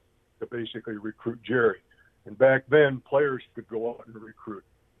myself to basically recruit Jerry. And back then, players could go out and recruit.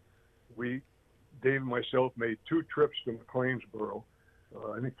 Dave and myself made 2 trips to McLeansboro.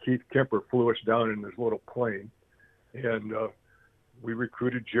 I think Keith Kemper flew us down in his little plane, and we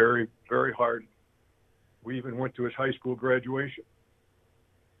recruited Jerry very hard. We even went to his high school graduation,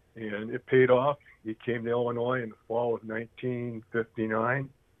 and it paid off. He came to Illinois in the fall of 1959,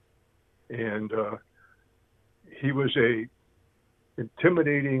 and he was a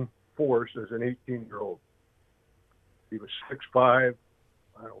intimidating force as an 18-year-old. He was 6'5",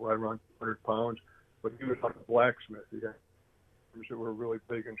 right around 100 pounds, but he was like a blacksmith. He had arms that were really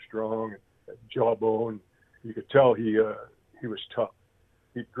big and strong, and jawbone. You could tell he was tough.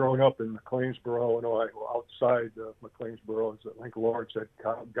 He'd grown up in McLeansboro, Illinois, outside McLeansboro, as I think Loren said,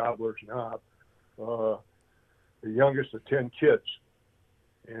 Gobbler's Knob, the youngest of 10 kids.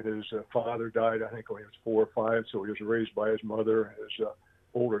 And his father died, I think, when he was 4 or 5, so he was raised by his mother and his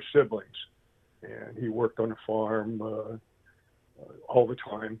older siblings. And he worked on the farm all the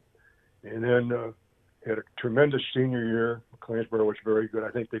time. And then had a tremendous senior year. McLeansboro was very good. I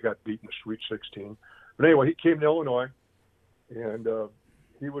think they got beat in the Sweet 16. But anyway, he came to Illinois, and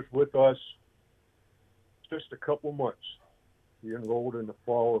he was with us just a couple months. He enrolled in the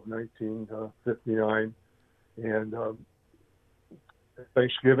fall of 1959. And at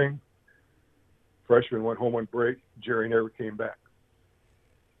Thanksgiving, freshman went home on break. Jerry never came back.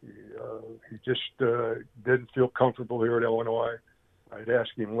 He just didn't feel comfortable here at Illinois. I'd ask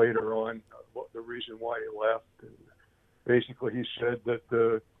him later on what the reason why he left. And basically, he said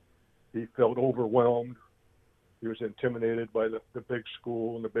that he felt overwhelmed. He was intimidated by the big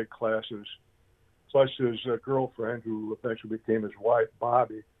school and the big classes. Plus, his girlfriend, who eventually became his wife,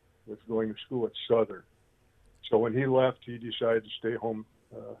 Bobby, was going to school at Southern. So when he left, he decided to stay home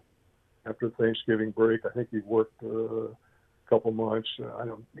after Thanksgiving break. I think he worked a couple months.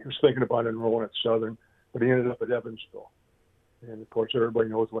 He was thinking about enrolling at Southern, but he ended up at Evansville. And of course, everybody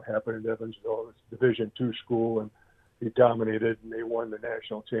knows what happened at Evansville. It's a Division II school, and he dominated, and they won the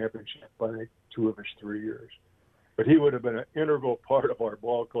national championship by, I think, 2 of his 3 years. But he would have been an integral part of our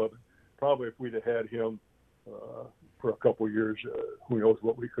ball club. Probably if we'd have had him for a couple of years, who knows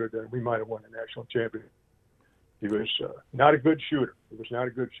what we could have done. We might have won the national championship. He was not a good shooter. He was not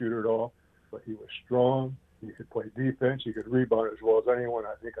a good shooter at all, but he was strong. He could play defense. He could rebound as well as anyone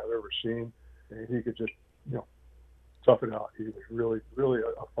I think I've ever seen. And he could just, tough it out. He was really, really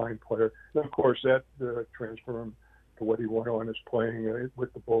a fine player. And of course, that transferred him to what he went on as playing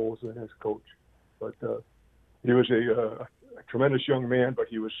with the Bulls and as coach. But he was a tremendous young man, but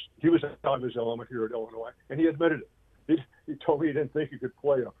he was out of his element here at Illinois, and he admitted it. He told me he didn't think he could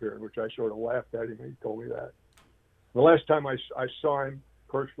play up here, which I sort of laughed at him. He told me that. The last time I saw him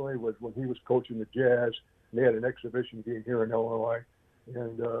personally was when he was coaching the Jazz, and they had an exhibition game here in Illinois,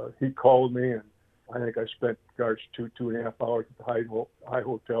 and he called me, and I think I spent 2.5 hours at the High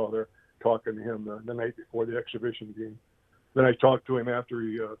Hotel there talking to him the night before the exhibition game. Then I talked to him after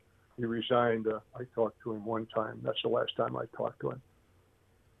he resigned. I talked to him one time. That's the last time I talked to him.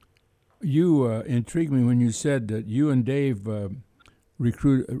 You intrigued me when you said that you and Dave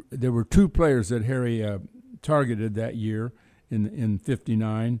recruited. There were 2 players that Harry targeted that year in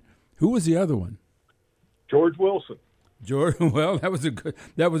 '59. Who was the other one? George Wilson. Well, that was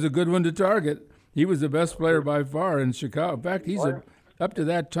a good one to target. He was the best player by far in Chicago. In fact, he's up to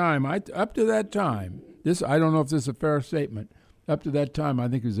that time. This, I don't know if this is a fair statement. Up to that time, I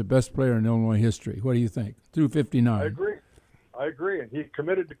think he was the best player in Illinois history. What do you think? Through '59. I agree. And he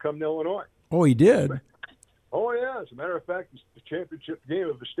committed to come to Illinois. Oh, he did? Oh, yeah. As a matter of fact, the championship game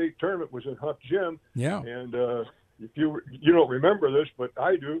of the state tournament was in Huff Gym. Yeah. And if you don't remember this, but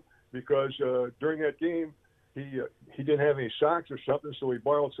I do, because during that game, he didn't have any socks or something, so he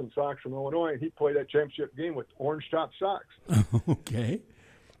borrowed some socks from Illinois, and he played that championship game with orange-top socks. Okay.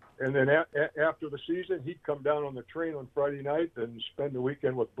 And then after the season, he'd come down on the train on Friday night and spend the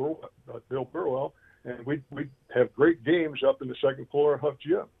weekend with Bill Burwell, and we'd have great games up in the second floor of Huff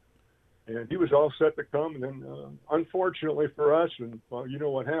Gym. And he was all set to come, and then unfortunately for us, and well, you know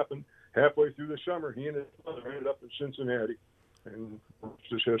what happened, halfway through the summer, he and his mother ended up in Cincinnati, and it's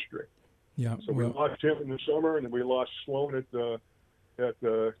his history. Yeah. So we lost him in the summer, and then we lost Sloan at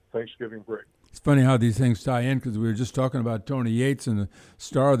Thanksgiving break. It's funny how these things tie in, because we were just talking about Tony Yates, and the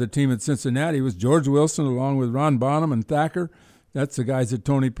star of the team at Cincinnati was George Wilson, along with Ron Bonham and Thacker. That's the guys that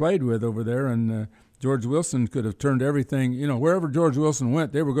Tony played with over there, and George Wilson could have turned everything. Wherever George Wilson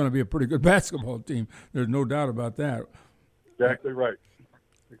went, they were going to be a pretty good basketball team. There's no doubt about that. Exactly right.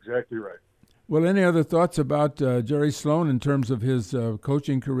 Exactly right. Well, any other thoughts about Jerry Sloan in terms of his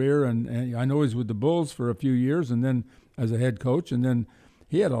coaching career? And I know he's with the Bulls for a few years, and then as a head coach, and then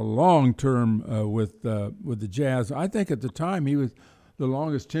he had a long term with the Jazz. I think at the time he was the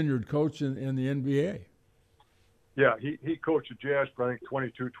longest tenured coach in the NBA. Yeah, he coached the Jazz for, I think,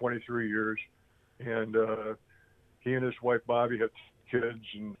 22, 23 years. And he and his wife, Bobby, had kids,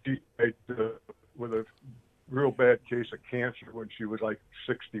 and she died with a real bad case of cancer when she was like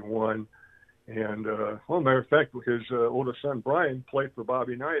 61. And, matter of fact, his oldest son, Brian, played for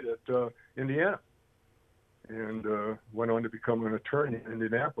Bobby Knight at Indiana and went on to become an attorney in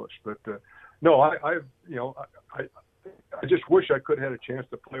Indianapolis. But, no, I just wish I could have had a chance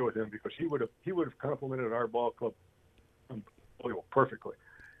to play with him, because he would have complemented our ball club perfectly.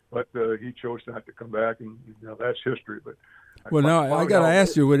 But he chose not to come back, and that's history. But now I got to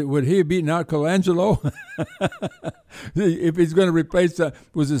ask you: would he have beaten out Colangelo if he's going to replace?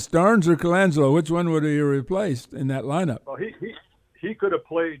 Was it Starnes or Colangelo? Which one would he have replaced in that lineup? Well, he could have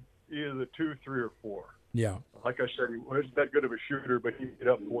played either the 2, 3, or 4. Yeah. Like I said, he wasn't that good of a shooter, but he hit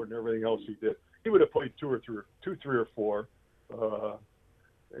up for it and everything else he did. He would have played 2, 3, or 4,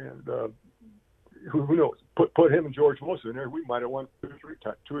 and. Who knows? Put him and George Wilson in there, we might have won 2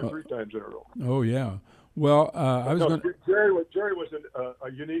 or 3 times in a row. Oh yeah. Well, Jerry was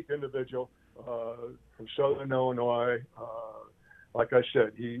a unique individual from Southern Illinois. Like I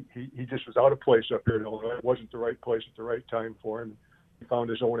said, he just was out of place up here in Illinois. It wasn't the right place at the right time for him. He found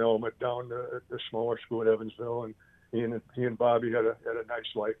his own element down at the smaller school at Evansville, and he and Bobby had a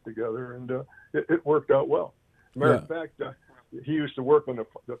nice life together, and it worked out well. Matter of fact, he used to work on the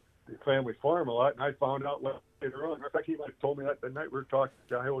family farm a lot, and I found out later on. In fact, he might have told me that the night we were talking at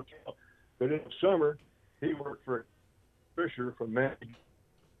the hotel, that in the summer he worked for Fisher from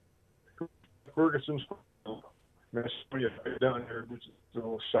Ferguson's Macedonia down there, which is a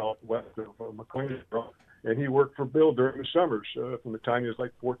little southwest of McLean, and he worked for Bill during the summers from the time he was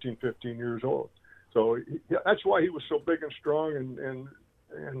like 14, 15 years old. So that's why he was so big and strong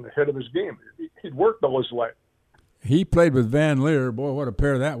and ahead of his game. He'd worked all his life. he played with Van Leer. Boy, what a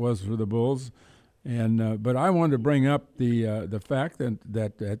pair that was for the Bulls. And but I wanted to bring up the fact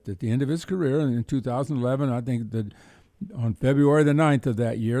that at the end of his career in 2011, I think that on February the 9th of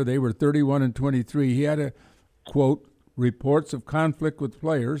that year, they were 31-23. He had a quote reports of conflict with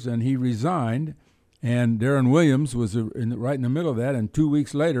players, and he resigned. And Darren Williams was right in the middle of that. And 2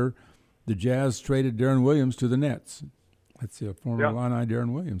 weeks later, the Jazz traded Darren Williams to the Nets. That's the former Illini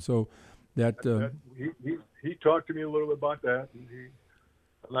Darren Williams. So he talked to me a little bit about that. I'm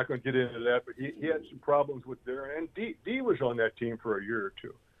not going to get into that, but he had some problems with Darren. And D was on that team for a year or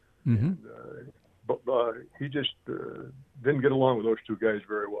two. Mm-hmm. And, but he just didn't get along with those two guys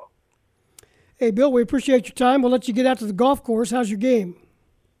very well. Hey, Bill, we appreciate your time. We'll let you get out to the golf course. How's your game?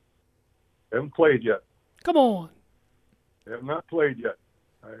 Haven't played yet. Come on. Have not played yet.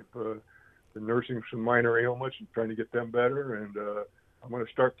 I've been nursing some minor ailments and trying to get them better, and I'm going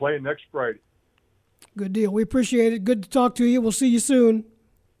to start playing next Friday. Good deal. We appreciate it. Good to talk to you. We'll see you soon.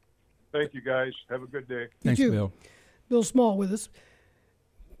 Thank you, guys. Have a good day. Thanks, you too. Bill. Bill Small with us.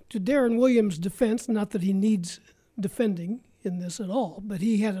 To Darren Williams' defense, not that he needs defending in this at all, but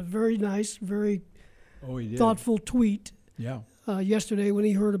he had a very nice, very thoughtful tweet yesterday when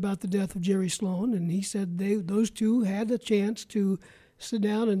he heard about the death of Jerry Sloan, and he said those two had a chance to sit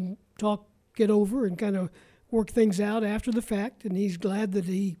down and talk, get over, and kind of work things out after the fact, and he's glad that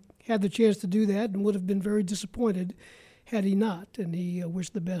he had the chance to do that and would have been very disappointed had he not, and he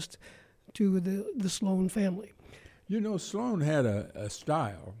wished the best to the Sloan family. You know, Sloan had a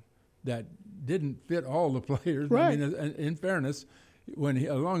style that didn't fit all the players. Right. I mean, in fairness, as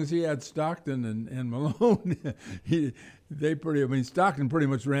long as he had Stockton and Malone, Stockton pretty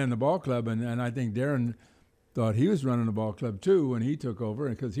much ran the ball club, and I think Darren thought he was running the ball club too when he took over,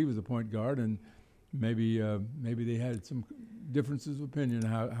 because he was the point guard, and maybe they had some differences of opinion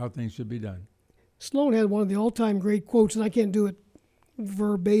how things should be done. Sloan had one of the all-time great quotes, and I can't do it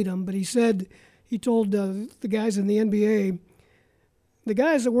verbatim, but he told the guys in the NBA, the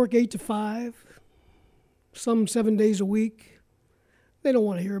guys that work 8 to 5, some 7 days a week, they don't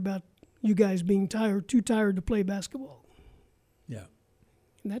want to hear about you guys being too tired to play basketball. Yeah.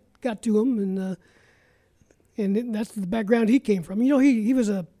 And that got to him, and that's the background he came from. You know, he was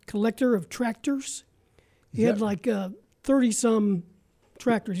a collector of tractors. He had like 30-some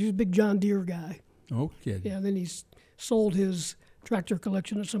tractors. He was a big John Deere guy. Okay. Yeah, then he sold his tractor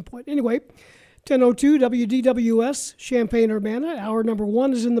collection at some point. Anyway, 10:02 WDWS, Champaign-Urbana. Hour number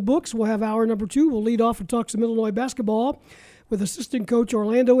 1 is in the books. We'll have hour number 2. We'll lead off and talk some Illinois basketball with assistant coach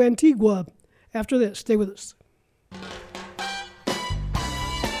Orlando Antigua. After this, stay with us.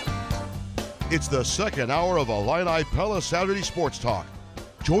 It's the second hour of Illini Pella Saturday Sports Talk.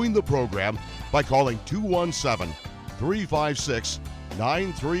 Join the program by calling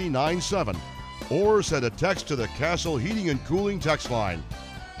 217-356-9397 or send a text to the Castle Heating and Cooling text line,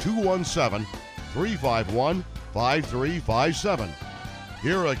 217-351-5357.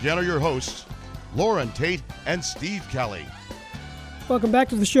 Here again are your hosts, Loren, Tate, and Steve Kelly. Welcome back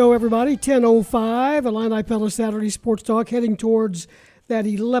to the show, everybody. 10:05, Illini Pella Saturday Sports Talk, heading towards that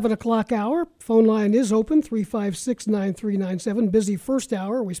 11 o'clock hour. Phone line is open, 356-9397. Busy first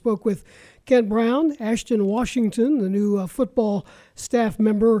hour. We spoke with Kent Brown, Ashton Washington, the new football staff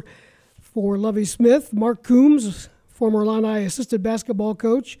member for Lovie Smith, Mark Coomes, former Illini assistant basketball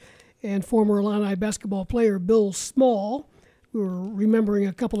coach, and former Illini basketball player Bill Small. We were remembering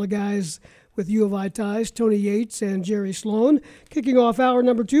a couple of guys with U of I ties, Tony Yates and Jerry Sloan. Kicking off hour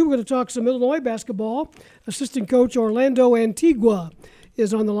number 2, we're going to talk some Illinois basketball. Assistant coach Orlando Antigua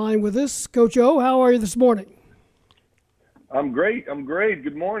is on the line with us. Coach O, how are you this morning? I'm great.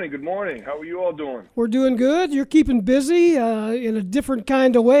 Good morning. How are you all doing? We're doing good. You're keeping busy in a different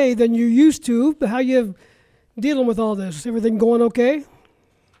kind of way than you used to. How you dealing with all this? Everything going okay?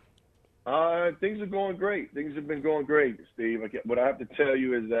 Things are going great. Things have been going great, Steve. What I have to tell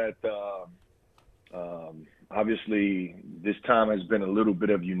you is that obviously this time has been a little bit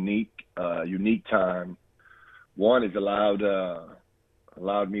of unique time. One, it's allowed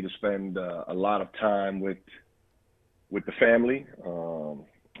me to spend a lot of time with the family.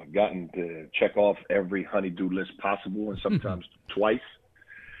 I've gotten to check off every honey-do list possible, and sometimes twice,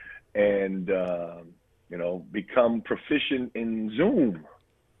 and become proficient in Zoom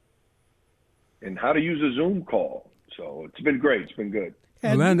and how to use a Zoom call. So it's been great. It's been good.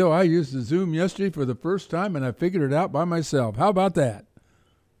 Orlando, I used the Zoom yesterday for the first time, and I figured it out by myself. How about that?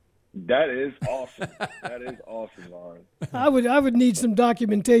 That is awesome. That is awesome, Loren. I would need some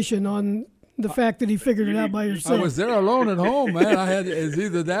documentation on the fact that he figured it out by himself. I was there alone at home, man. It's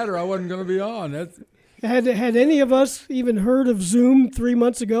either that or I wasn't going to be on. Had any of us even heard of Zoom 3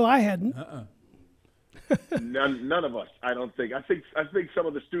 months ago? I hadn't. None of us. I don't think. I think some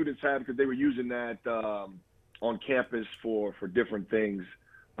of the students have, because they were using that on campus for different things,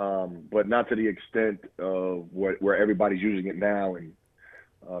 but not to the extent of where everybody's using it now and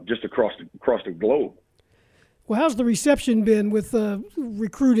just across the globe. Well, how's the reception been with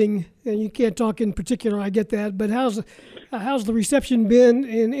recruiting? And you can't talk in particular, I get that, but how's the reception been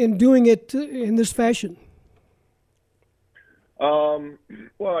in doing it in this fashion?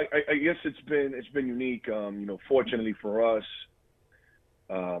 Well, I guess it's been unique. Fortunately for us,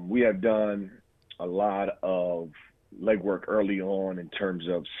 we have done a lot of legwork early on in terms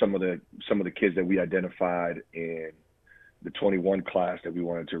of some of the kids that we identified in the 21 class that we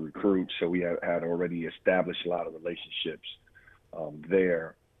wanted to recruit. So we had already established a lot of relationships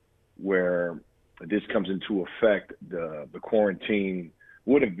there. Where this comes into effect, the quarantine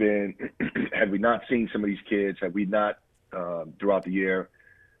would have been had we not seen some of these kids, had we not throughout the year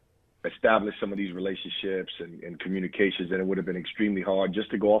established some of these relationships and communications, and it would have been extremely hard just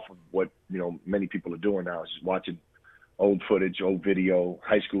to go off of what many people are doing now, is just watching old footage, old video,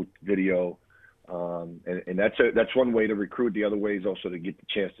 high school video. And that's one way to recruit. The other way is also to get the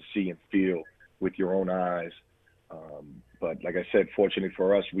chance to see and feel with your own eyes. But like I said, fortunately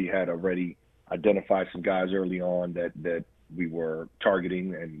for us, we had already identified some guys early on that we were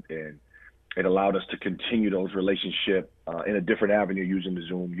targeting, and it allowed us to continue those relationships in a different avenue, using the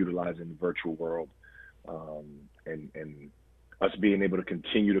Zoom, utilizing the virtual world, and us being able to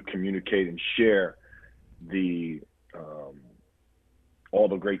continue to communicate and share all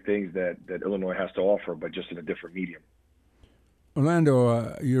the great things that Illinois has to offer, but just in a different medium.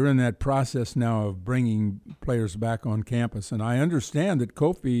 Orlando, you're in that process now of bringing players back on campus, and I understand that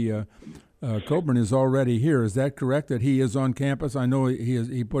Kofi Coburn is already here. Is that correct, that he is on campus? I know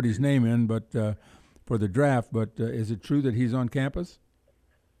he put his name in but for the draft, but is it true that he's on campus?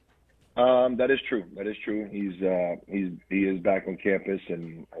 That is true. He is back on campus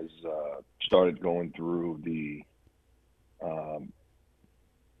and has started going through the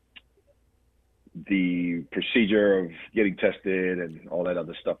procedure of getting tested and all that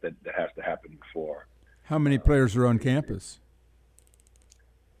other stuff that has to happen before. How many players are on campus?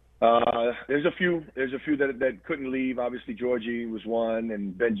 There's a few that couldn't leave. Obviously, Georgie was one,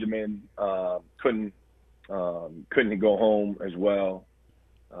 and Benjamin couldn't go home as well.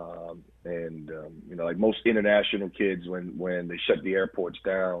 Like most international kids, when they shut the airports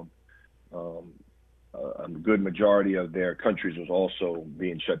down, a good majority of their countries was also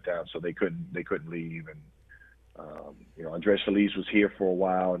being shut down, so they couldn't leave. And Andres Feliz was here for a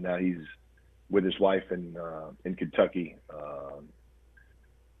while, and now he's with his wife in Kentucky,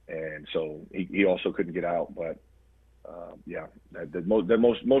 and so he also couldn't get out. But most of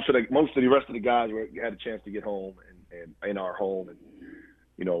the rest of the guys had a chance to get home and in our home, and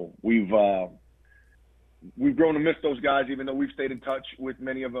we've grown to miss those guys, even though we've stayed in touch with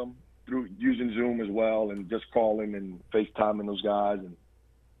many of them through using Zoom as well, and just calling and FaceTiming those guys, and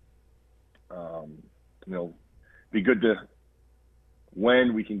be good to,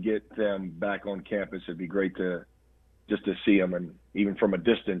 when we can get them back on campus, it'd be great to see them, and even from a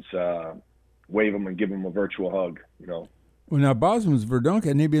distance, wave them and give them a virtual hug. Well, now Bosman's Verdunk,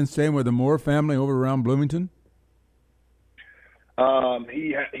 hadn't he been staying with the Moore family over around Bloomington?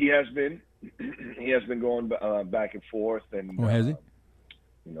 He has been. He has been going back and forth, and has he?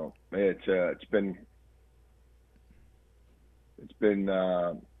 It's been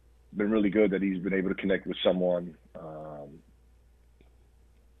really good that he's been able to connect with someone,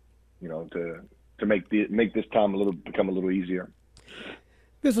 to make this time become a little easier.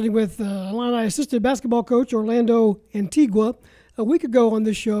 Visiting with Illini assistant basketball coach Orlando Antigua. A week ago on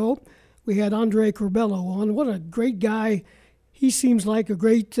this show, we had Andre Corbello on. What a great guy. He seems like a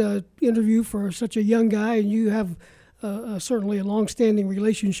great interview for such a young guy, and you have certainly a long-standing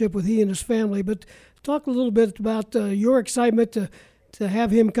relationship with he and his family. But talk a little bit about your excitement to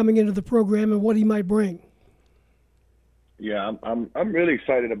have him coming into the program and what he might bring. Yeah, I'm really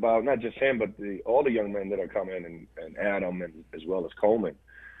excited about not just him, but all the young men that are coming, and Adam, and as well as Coleman.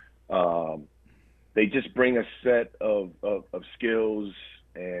 They just bring a set of skills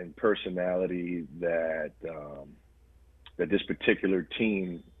and personality that this particular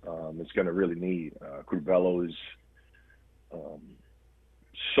team is going to really need. Corbello is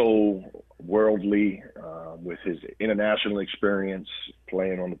so worldly with his international experience,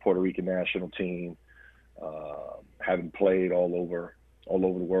 playing on the Puerto Rican national team, having played all over the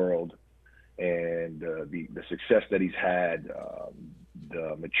world, and the success that he's had,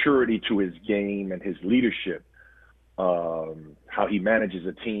 the maturity to his game and his leadership, how he manages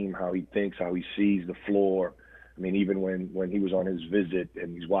a team, how he thinks, how he sees the floor. I mean, even when he was on his visit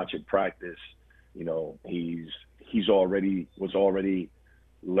and he's watching practice, he's already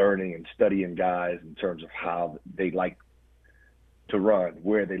learning and studying guys in terms of how they like to run,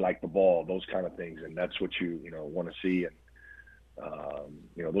 where they like the ball, those kind of things, and that's what you want to see. And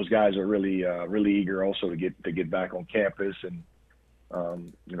those guys are really eager also to get back on campus, and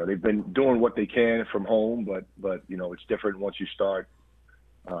they've been doing what they can from home, but it's different once you start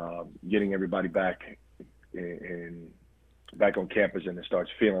getting everybody back on campus, and it starts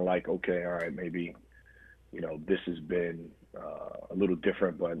feeling like, okay, all right, maybe this has been a little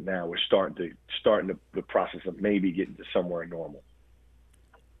different, but now we're starting the process of maybe getting to somewhere normal.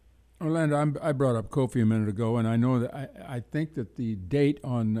 Orlando, I brought up Kofi a minute ago, and I know that I think that the date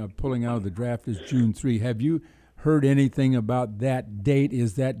on pulling out of the draft is June 3. Have you heard anything about that date?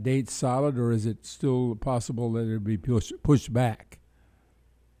 Is that date solid, or is it still possible that it would be pushed back?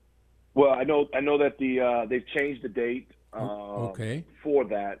 Well, I know that they've changed the date okay. for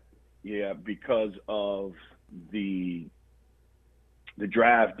that, because of the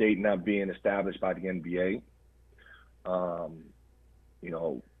draft date not being established by the NBA.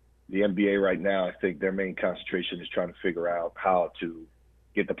 The NBA right now, I think their main concentration is trying to figure out how to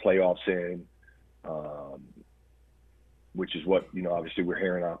get the playoffs in, which is what, obviously we're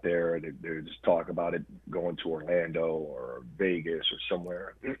hearing out there. There's talk about it going to Orlando or Vegas or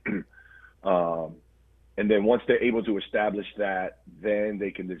somewhere. And then once they're able to establish that, then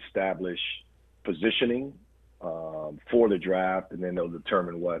they can establish positioning for the draft, and then they'll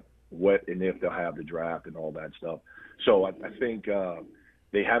determine what and if they'll have the draft and all that stuff. So I think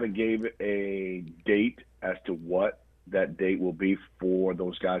they haven't gave a date as to what that date will be for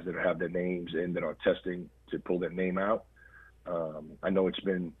those guys that have their names in that are testing to pull their name out. I know it's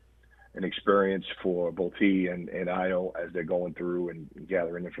been an experience for both he and Io as they're going through and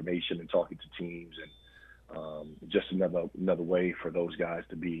gathering information and talking to teams, and just another way for those guys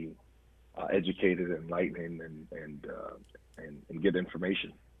to be educated, enlightened, and get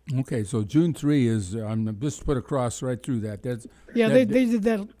information. Okay, so June 3 is I'm just put a cross right through that. They did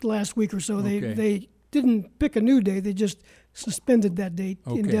that last week or so. Okay. They didn't pick a new date. They just suspended that date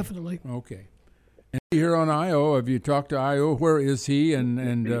indefinitely. Okay. And here on Io, have you talked to Io? Where is he,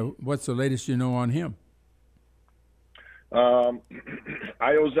 and what's the latest you know on him?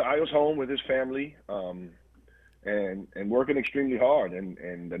 Io's home with his family, and working extremely hard,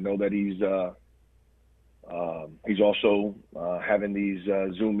 and I know that he's also having these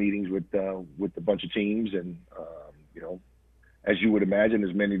Zoom meetings with a bunch of teams, and as you would imagine,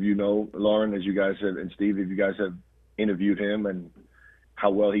 as many of you know, Loren, as you guys have, and Steve, if you guys have interviewed him, and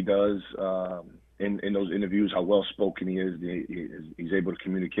how well he does in those interviews, how well spoken he is. He's able to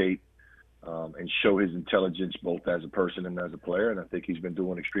communicate and show his intelligence both as a person and as a player, and I think he's been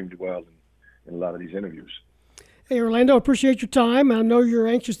doing extremely well in a lot of these interviews. Hey, Orlando, appreciate your time. I know you're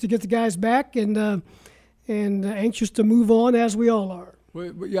anxious to get the guys back, and anxious to move on, as we all are.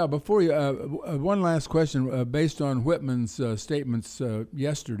 Well, yeah, before you, one last question. Based on Whitman's statements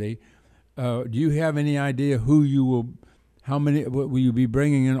yesterday, do you have any idea how many will you be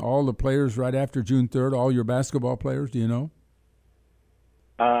bringing in all the players right after June 3rd, all your basketball players? Do you know?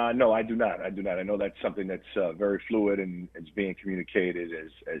 No, I do not. I know that's something that's very fluid, and it's being communicated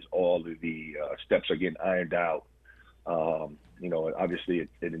as all of the steps are getting ironed out. Obviously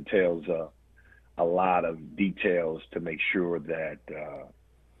it entails a lot of details to make sure that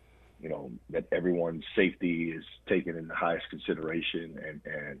that everyone's safety is taken in the highest consideration,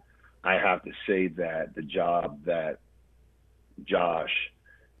 and I have to say that the job that Josh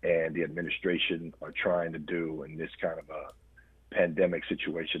and the administration are trying to do in this kind of a pandemic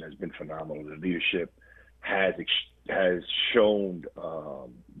situation has been phenomenal. The leadership has shown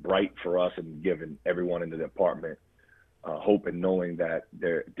bright for us and given everyone in the department hope, and knowing that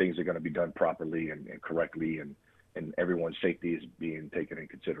things are going to be done properly and correctly, and everyone's safety is being taken in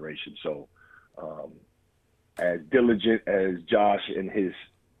consideration. So as diligent as Josh and his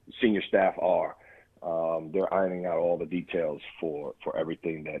senior staff are, they're ironing out all the details for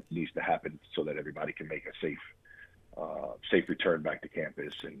everything that needs to happen so that everybody can make a safe return back to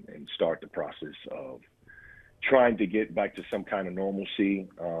campus and start the process of trying to get back to some kind of normalcy,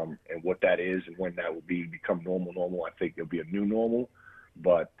 and what that is and when that will become normal. I think there'll be a new normal,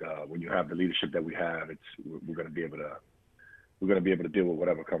 but when you have the leadership that we have, we're going to be able to deal with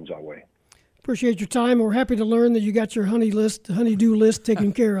whatever comes our way. Appreciate your time. We're happy to learn that you got your honey-do list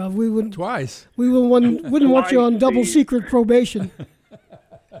taken care of. We wouldn't twice. We wouldn't want you on double secret probation.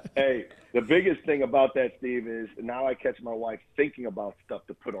 Hey, the biggest thing about that, Steve, is now I catch my wife thinking about stuff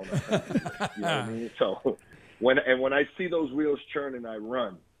to put on her honey list. You know what I mean? So when I see those wheels churning, I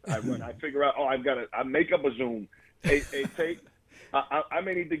run. I figure out, I make up a Zoom. Hey, Tate, I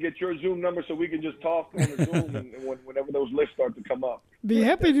may need to get your Zoom number so we can just talk on the Zoom and whenever those lists start to come up. Be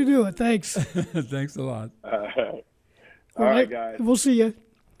happy to do it. Thanks. Thanks a lot. All right, guys. We'll see you.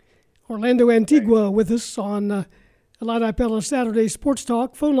 Orlando Antigua with us on Illini Pella Saturday Sports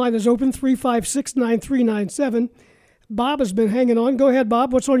Talk. Phone line is open, 356-9397. Bob has been hanging on. Go ahead,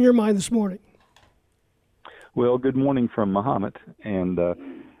 Bob. What's on your mind this morning? Well, good morning from Muhammad. And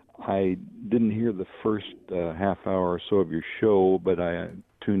I didn't hear the first half hour or so of your show, but I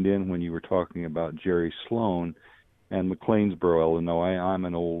tuned in when you were talking about Jerry Sloan and McLeansboro, Illinois. I'm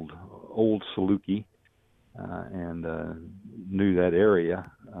an old Saluki and knew that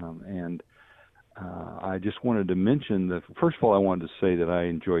area. I just wanted to mention that, first of all, I wanted to say that I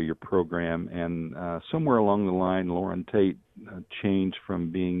enjoy your program, and somewhere along the line, Loren Tate changed from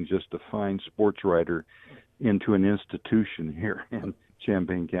being just a fine sports writer into an institution here in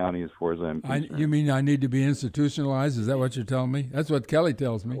Champaign County, as far as I'm concerned. You mean I need to be institutionalized? Is that what you're telling me? That's what Kelly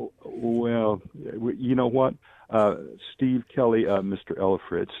tells me. Well, you know what? Steve Kelly, Mr.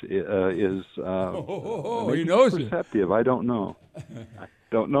 Elfritz, is he knows perceptive. I don't know.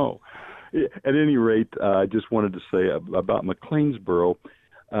 At any rate, I just wanted to say about McLeansboro,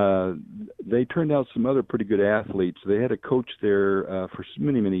 they turned out some other pretty good athletes. They had a coach there for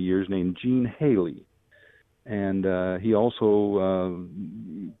many, many years named Gene Haley. And he also,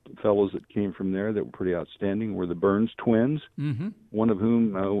 fellows that came from there that were pretty outstanding were the Burns twins, one of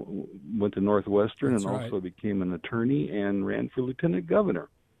whom went to Northwestern. That's and also became an attorney and ran for lieutenant governor.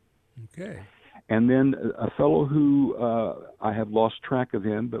 Okay. And then a fellow who I have lost track of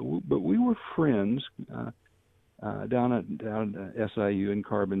him, but we were friends down at SIU in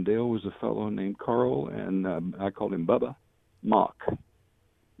Carbondale was a fellow named Carl, and I called him Bubba Mock.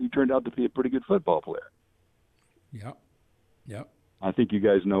 He turned out to be a pretty good football player. Yep. I think you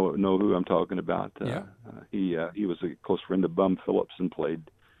guys know who I'm talking about. He was a close friend of Bum Phillips and played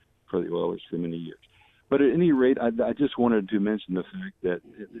for the Oilers for many years. But at any rate, I just wanted to mention the fact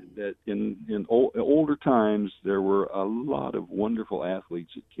that in older times there were a lot of wonderful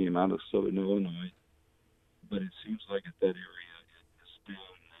athletes that came out of Southern Illinois, but it seems like at that area it is down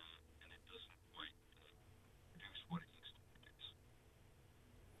and it doesn't quite produce what it used to produce.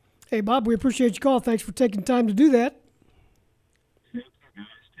 Hey, Bob, we appreciate your call. Thanks for taking time to do that. Thank you, guys.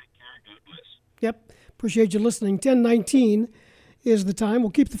 Take care. God bless. Yep. Appreciate you listening. 10:19 is the time.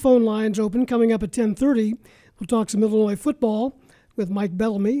 We'll keep the phone lines open. Coming up at 10:30, we'll talk some Illinois football with Mike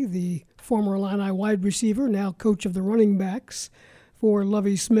Bellamy, the former Illini wide receiver, now coach of the running backs for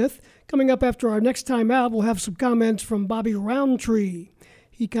Lovie Smith. Coming up after our next time out, we'll have some comments from Bobby Roundtree.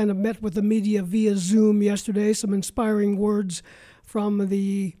 He kind of met with the media via Zoom yesterday. Some inspiring words from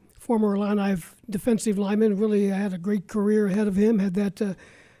the former Illini defensive lineman. Really had a great career ahead of him. Had that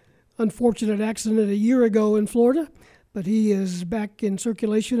unfortunate accident a year ago in Florida. But he is back in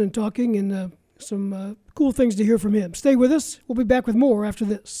circulation and talking, and some cool things to hear from him. Stay with us. We'll be back with more after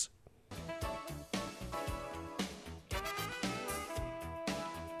this.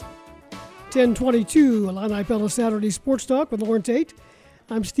 (10:22) Illini Pella Saturday Sports Talk with Loren Tate.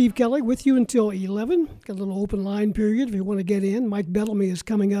 I'm Steve Kelly with you until 11. Got a little open line period if you want to get in. Mike Bellamy is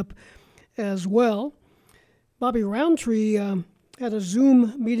coming up as well. Bobby Roundtree had a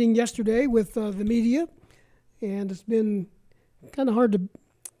Zoom meeting yesterday with the media. And it's been kind of hard to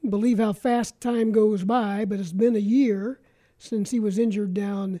believe how fast time goes by, but it's been a year since he was injured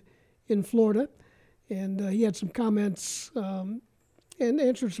down in Florida. And he had some comments and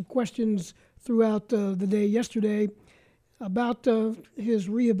answered some questions throughout the day yesterday about his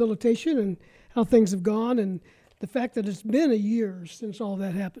rehabilitation and how things have gone and the fact that it's been a year since all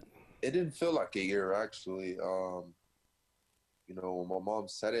that happened. It didn't feel like a year, actually. When my mom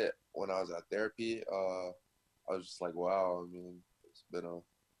said it when I was at therapy, I was just like, wow. I mean, it's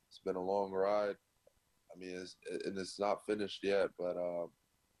been a long ride. I mean, it's not finished yet, but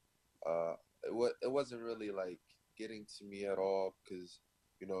it wasn't really like getting to me at all because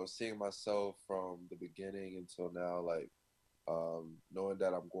seeing myself from the beginning until now, like knowing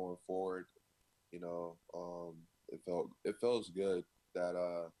that I'm going forward, it feels good that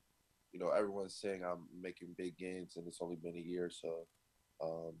everyone's saying I'm making big gains and it's only been a year, so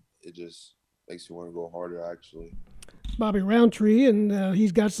it just makes you want to go harder, actually. Bobby Roundtree, and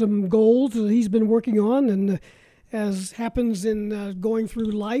he's got some goals that he's been working on, and as happens in going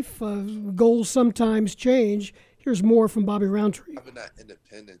through life, goals sometimes change. Here's more from Bobby Roundtree. Having that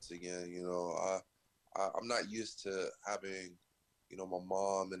independence again, I'm not used to having, my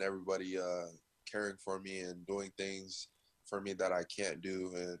mom and everybody caring for me and doing things for me that I can't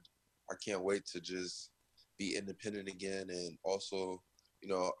do, and I can't wait to just be independent again, and also,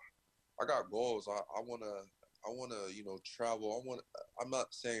 I got goals. I want to want to, travel. I'm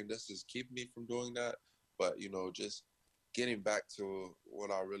not saying this is keeping me from doing that, but, just getting back to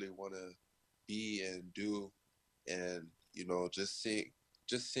what I really want to be and do, and, just seeing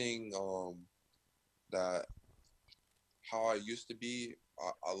that how I used to be.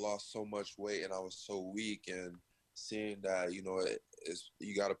 I lost so much weight and I was so weak, and seeing that, you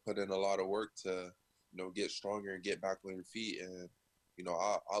got to put in a lot of work to, get stronger and get back on your feet. And,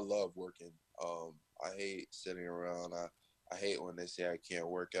 I love working. I hate sitting around. I hate when they say I can't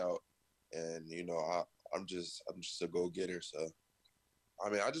work out, and, I'm just a go-getter. So, I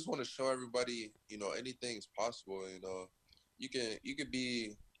mean, I just want to show everybody, anything's possible. You could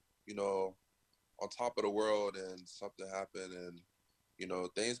be, on top of the world and something happen, and,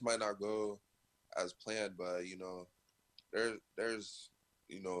 things might not go as planned, but, there's,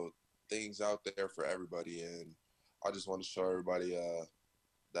 things out there for everybody. And I just want to show everybody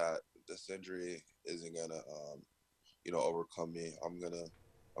that this injury isn't gonna, overcome me. I'm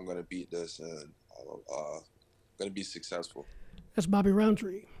gonna beat this, and I'm gonna be successful. That's Bobby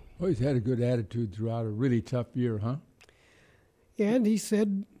Roundtree. Well, he's had a good attitude throughout a really tough year, huh? Yeah, and he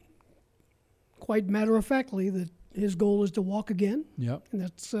said quite matter-of-factly that his goal is to walk again. Yep. And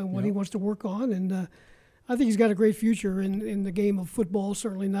that's what he wants to work on. And I think he's got a great future in the game of football,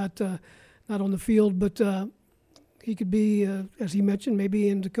 certainly not on the field, but he could be, as he mentioned, maybe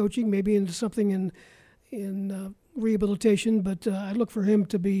into coaching, maybe into something in rehabilitation. But I look for him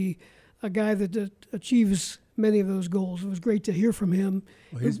to be a guy that achieves many of those goals. It was great to hear from him.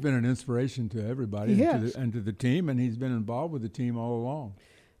 Well, he's been an inspiration to everybody and to the team, and he's been involved with the team all along.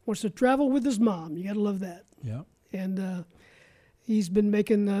 Wants to travel with his mom. You got to love that. Yeah. And he's been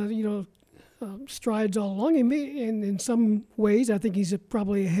making, strides all along. And in some ways, I think he's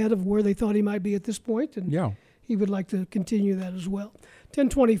probably ahead of where they thought he might be at this point. And he would like to continue that as well.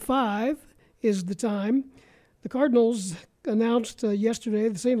 10:25 is the time. The Cardinals announced yesterday,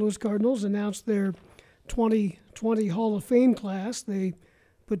 the St. Louis Cardinals announced their 2020 Hall of Fame class. They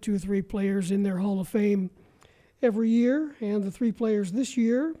put 2 or 3 players in their Hall of Fame every year, and the 3 players this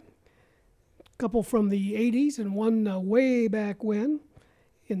year, a couple from the 80s and one way back when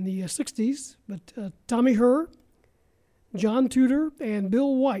in the 60s, but Tommy Herr, John Tudor, and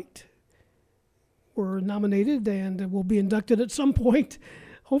Bill White were nominated and will be inducted at some point,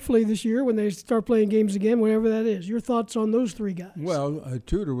 hopefully this year when they start playing games again, whatever that is. Your thoughts on those 3 guys? Well,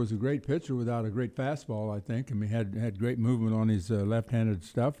 Tudor was a great pitcher without a great fastball, I think. I mean, had great movement on his left-handed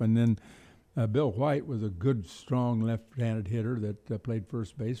stuff, and then Bill White was a good, strong left-handed hitter that played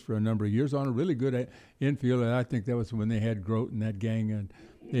first base for a number of years on a really good infield. And I think that was when they had Grote and that gang, and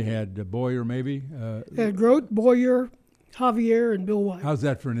they had Boyer maybe. They had Grote, Boyer, Javier, and Bill White. How's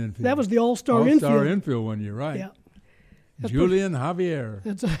that for an infield? That was the all-star infield. All-star infield one, you're right. Yeah. Julian Javier.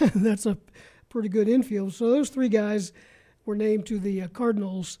 That's a pretty good infield. So those 3 guys were named to the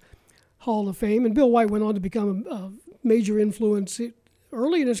Cardinals Hall of Fame. And Bill White went on to become a major influence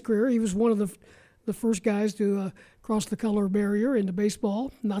early in his career. He was one of the first guys to cross the color barrier into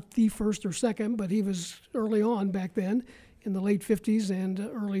baseball. Not the first or second, but he was early on back then in the late 50s and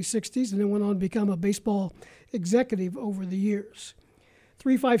early 60s, and then went on to become a baseball executive over the years.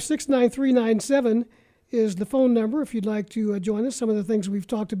 356-9397 is the phone number if you'd like to join us. Some of the things we've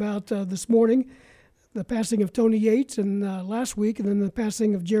talked about this morning, the passing of Tony Yates and last week, and then the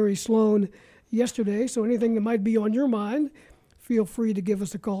passing of Jerry Sloan yesterday. So anything that might be on your mind, feel free to give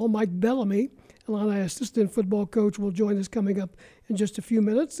us a call. Mike Bellamy, Illini assistant football coach, will join us coming up in just a few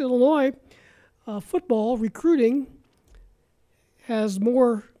minutes. Illinois football recruiting has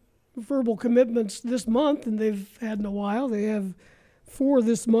more verbal commitments this month than they've had in a while. They have 4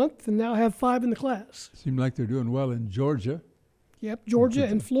 this month and now have 5 in the class. Seem like they're doing well in Georgia. Yep, Georgia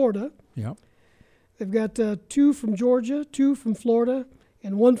and Florida. Yep. They've got 2 from Georgia, 2 from Florida,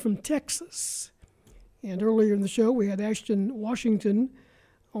 and 1 from Texas. And earlier in the show, we had Ashton Washington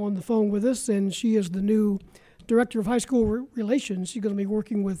on the phone with us, and she is the new director of high school relations. She's going to be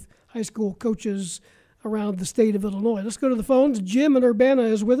working with high school coaches around the state of Illinois. Let's go to the phones. Jim in Urbana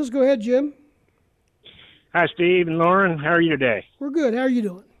is with us. Go ahead, Jim. Hi, Steve and Loren. How are you today? We're good. How are you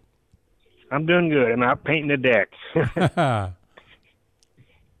doing? I'm doing good. I'm out painting the deck.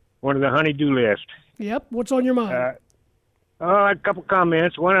 One of the honey-do list. Yep. What's on your mind? A couple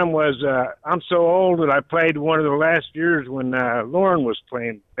comments. One of them was I'm so old that I played one of the last years when Loren was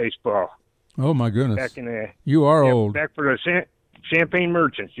playing baseball. Oh, my goodness. Back in the, you are old. Back for the Champagne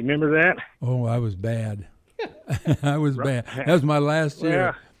Merchants. You remember that? Oh, I was bad. I was bad. That was my last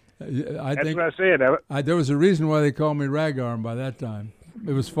year. I that's think what I said. There was a reason why they called me Ragarm by that time.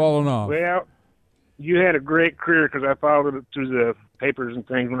 It was falling off. Well, you had a great career because I followed it through the papers and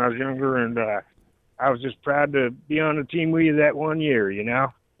things when I was younger, and I was just proud to be on the team with you that one year, you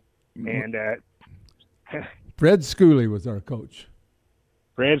know. And Fred Schooley was our coach.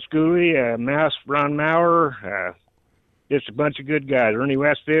 Fred Schooley, Mouse, Ron Maurer, just a bunch of good guys. Ernie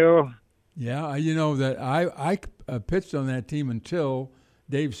Westfield. Yeah, you know that I pitched on that team until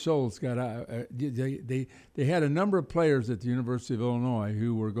Dave Schultz got out. They had a number of players at the University of Illinois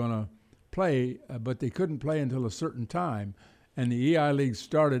who were going to play, but they couldn't play until a certain time, and the EI League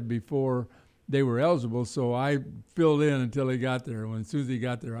started before they were eligible, so I filled in until he got there. When Susie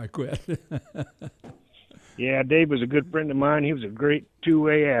got there, I quit. Yeah, Dave was a good friend of mine. He was a great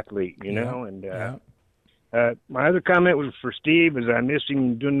two-way athlete, you know. And my other comment was for Steve, is I miss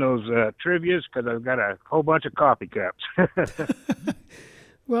him doing those trivias because I've got a whole bunch of coffee cups.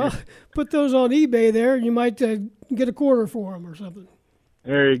 Well, put those on eBay there, and you might get a quarter for them or something.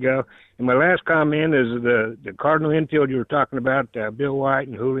 There you go. And my last comment is the Cardinal infield you were talking about, Bill White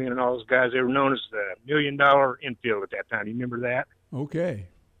and Julian and all those guys. They were known as the $1 million infield at that time. Do you remember that? Okay.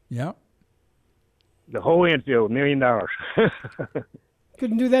 Yeah. The whole infield, $1 million.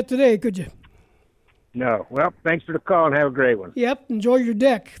 Couldn't do that today, could you? No. Well, thanks for the call and have a great one. Yep. Enjoy your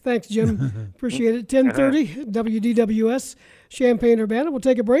deck. Thanks, Jim. Appreciate it. 10:30, WDWS, Champaign-Urbana. We'll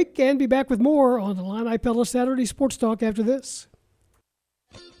take a break and be back with more on the Illini Pella Saturday Sports Talk after this.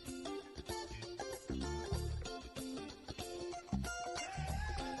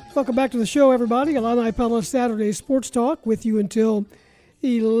 Welcome back to the show, everybody. Illini Pella Saturday Sports Talk with you until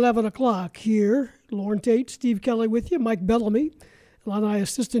 11 o'clock here. Loren Tate, Steve Kelly with you, Mike Bellamy, Illini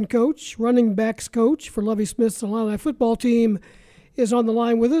assistant coach, running backs coach for Lovie Smith's Illini football team, is on the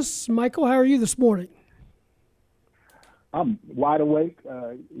line with us. Michael, how are you this morning? I'm wide awake.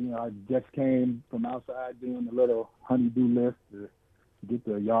 I just came from outside doing a little honey-do list to get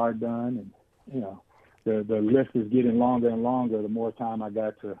the yard done. And, the list is getting longer and longer the more time I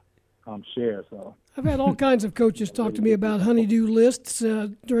got to share. So I've had all kinds of coaches talk to me about honey-do lists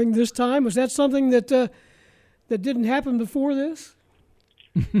during this time. Was that something that didn't happen before this?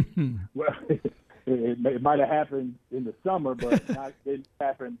 Well, it might have happened in the summer, but it didn't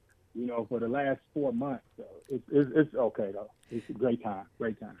happen, for the last 4 months. So it's okay, though. It's a great time.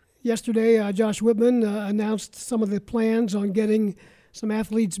 Yesterday, Josh Whitman announced some of the plans on getting some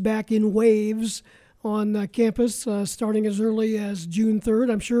athletes back in waves on campus starting as early as June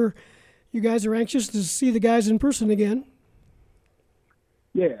 3rd. I'm sure you guys are anxious to see the guys in person again.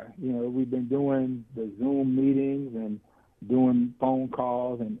 Yeah, we've been doing the Zoom meetings and doing phone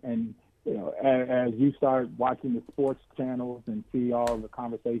calls, and as you start watching the sports channels and see all the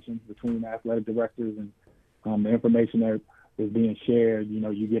conversations between athletic directors and the information that is being shared,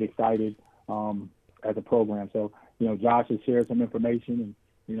 you get excited as a program. So, Josh has shared some information,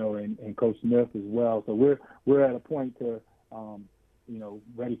 and Coach Smith as well. So we're at a point to,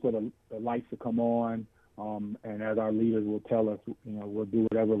 ready for the lights to come on. And as our leaders will tell us, we'll do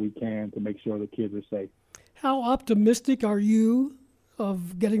whatever we can to make sure the kids are safe. How optimistic are you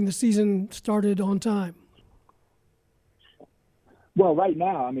of getting the season started on time? Well, right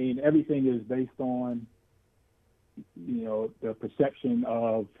now, everything is based on, the perception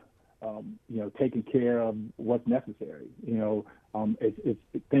of, taking care of what's necessary.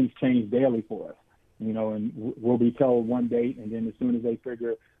 Things change daily for us, and we'll be told one date, and then as soon as they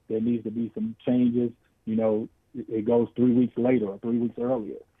figure there needs to be some changes, it goes 3 weeks later or 3 weeks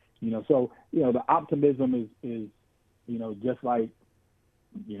earlier. So, the optimism is just like,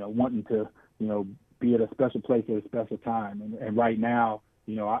 wanting to, be at a special place at a special time. And right now,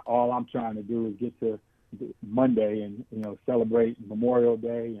 all I'm trying to do is get to Monday and, celebrate Memorial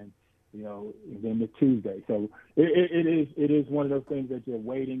Day and then the Tuesday. So it is one of those things that you're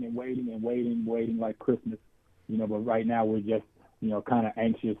waiting like Christmas, but right now we're just, kind of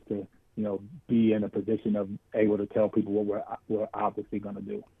anxious to, be in a position of able to tell people what we're obviously going to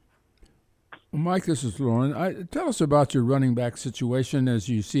do. Well, Mike, this is Loren. Tell us about your running back situation as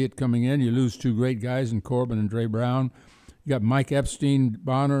you see it coming in. You lose two great guys in Corbin and Dre Brown. You got Mike Epstein,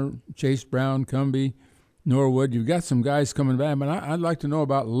 Bonner, Chase Brown, Cumbie, Norwood. You've got some guys coming back, but I'd like to know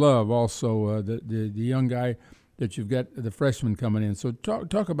about Love also, the young guy that you've got, the freshman coming in. So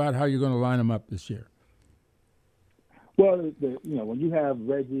talk about how you're going to line them up this year. Well, when you have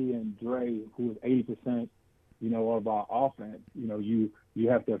Reggie and Dre, who is 80%, of our offense, you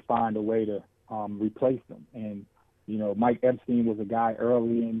have to find a way to replace them. And, Mike Epstein was a guy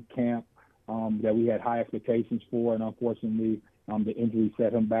early in camp that we had high expectations for, and unfortunately the injury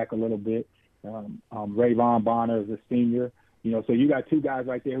set him back a little bit. Rayvon Bonner is a senior, so you got two guys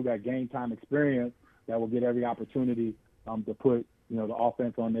right there who got game time experience that will get every opportunity to put, the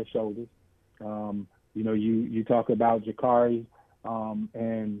offense on their shoulders. You talk about Jakari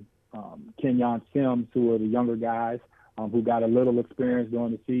and Kenyon Sims, who are the younger guys who got a little experience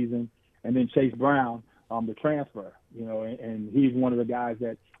during the season, and then Chase Brown, the transfer, and he's one of the guys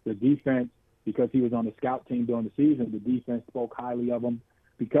that the defense, because he was on the scout team during the season, the defense spoke highly of him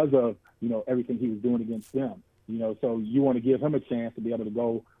because of, everything he was doing against them. So you want to give him a chance to be able to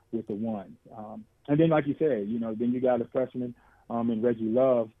go with the ones. And then, like you said, then you got a freshman in Reggie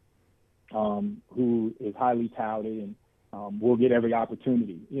Love, who is highly touted and will get every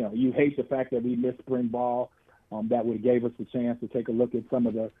opportunity. You hate the fact that we missed spring ball. That would have gave us the chance to take a look at some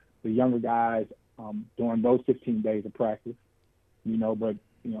of the younger guys during those 15 days of practice. But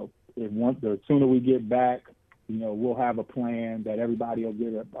the sooner we get back, we'll have a plan that everybody will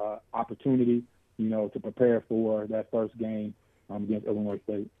get an opportunity, to prepare for that first game against Illinois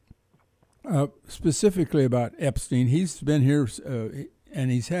State. Specifically about Epstein, he's been here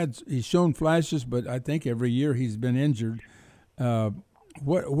and he's shown flashes, but I think every year he's been injured.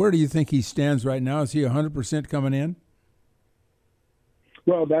 Where do you think he stands right now? Is he 100% coming in?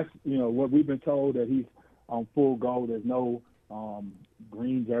 Well, that's what we've been told, that he's on full go. There's no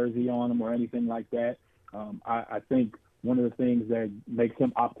green jersey on him or anything like that. I think one of the things that makes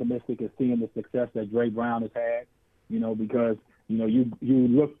him optimistic is seeing the success that Dre Brown has had. Because you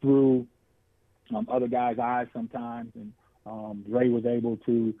look through other guys' eyes sometimes, and Dre was able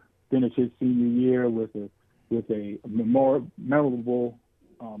to finish his senior year with a more memorable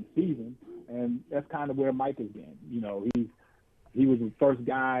season, and that's kind of where Mike has been. He was the first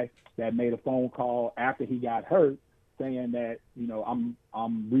guy that made a phone call after he got hurt, saying that I'm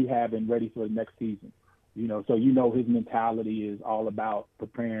rehabbing, ready for the next season. So his mentality is all about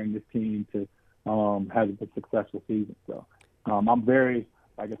preparing this team to have a successful season. So I'm very,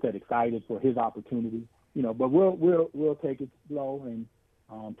 like I said, excited for his opportunity. But we'll take it slow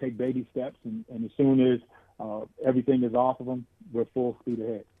and take baby steps, and as soon as everything is off of him, we're full speed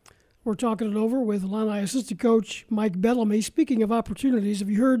ahead. We're talking it over with Illini assistant coach Mike Bellamy. Speaking of opportunities,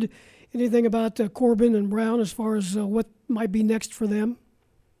 have you heard anything about Corbin and Brown as far as what might be next for them?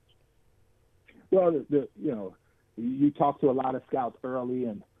 Well, you talk to a lot of scouts early,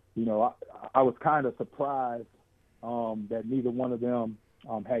 and I was kind of surprised that neither one of them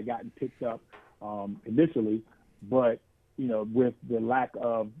had gotten picked up initially, but with the lack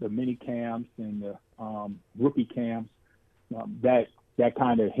of the mini camps and the rookie camps, that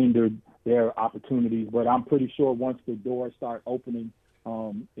kind of hindered their opportunities. But I'm pretty sure once the doors start opening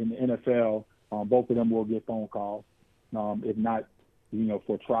in the NFL, both of them will get phone calls. If not,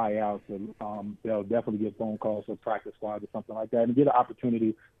 for tryouts, they'll definitely get phone calls for practice squad or something like that, and get an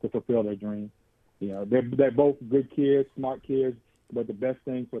opportunity to fulfill their dreams. They're both good kids, smart kids, but the best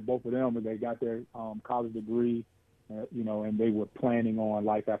thing for both of them is they got their college degree, and they were planning on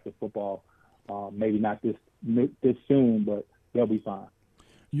life after football. Maybe not this soon, but they'll be fine.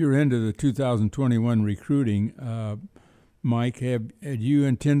 You're into the 2021 recruiting, Mike. Do you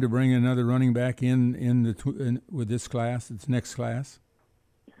intend to bring another running back in with this class, this next class?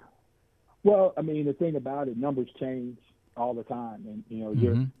 Well, I mean, the thing about it, numbers change all the time, and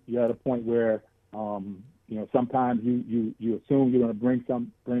you're at a point where sometimes you assume you're going to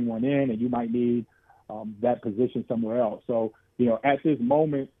bring one in, and you might need that position somewhere else. So at this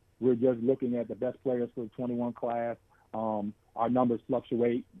moment, we're just looking at the best players for the 21 class. Our numbers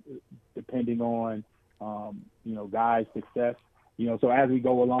fluctuate depending on, guys' success. So as we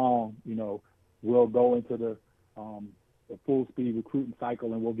go along, we'll go into the full speed recruiting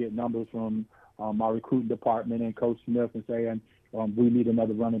cycle, and we'll get numbers from our recruiting department and Coach Smith and saying we need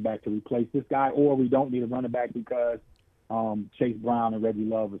another running back to replace this guy, or we don't need a running back because Chase Brown and Reggie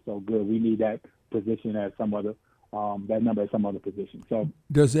Love are so good. We need that position at some other that number at some other position. So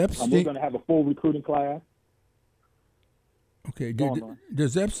does Epstein? We're going to have a full recruiting class. Okay.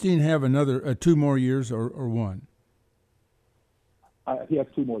 Does Epstein have another 2 more years or one? He has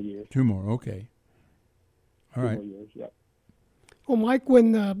 2 more years. 2 more. Okay. All right. 2 more years. Yeah. Well, Mike,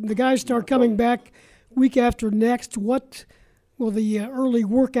 when the guys start coming back week after next, what will the early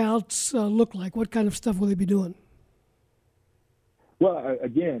workouts look like? What kind of stuff will they be doing? Well,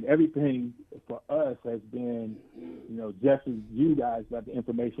 again, everything for us has been, just as you guys got the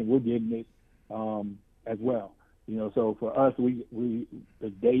information, we're getting it as well. So for us, the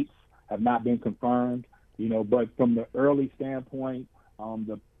dates have not been confirmed, but from the early standpoint,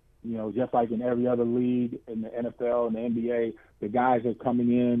 just like in every other league in the NFL and the NBA, the guys are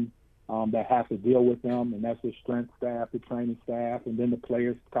coming in that have to deal with them, and that's the strength staff, the training staff, and then the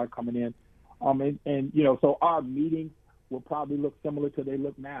players start coming in. So our meetings will probably look similar to they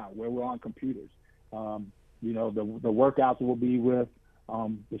look now, where we're on computers. The workouts will be with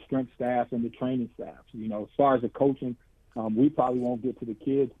the strength staff and the training staff. As far as the coaching, we probably won't get to the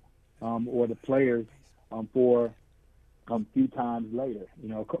kids or the players for a few times later,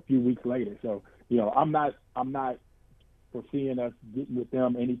 a few weeks later. So, I'm not foreseeing us getting with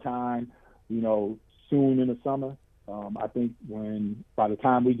them anytime, soon in the summer. I think by the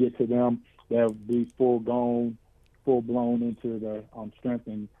time we get to them, they'll be full blown into the strength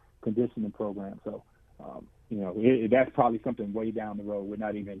and conditioning program. So, that's probably something way down the road. We're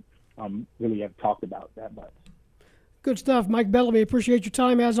not even really have talked about that much. Good stuff, Mike Bellamy. Appreciate your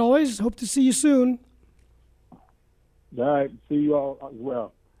time as always. Hope to see you soon. All right. See you all as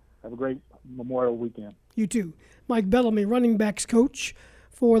well. Have a great Memorial weekend. You too. Mike Bellamy, running backs coach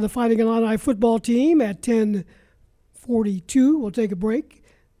for the Fighting Illini football team at 10:42. We'll take a break.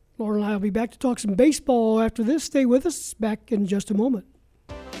 Loren and I will be back to talk some baseball after this. Stay with us. Back in just a moment.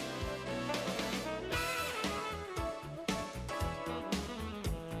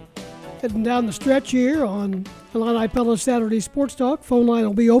 Heading down the stretch here on Illini Pella Saturday Sports Talk. Phone line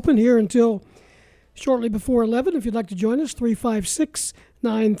will be open here until shortly before 11. If you'd like to join us,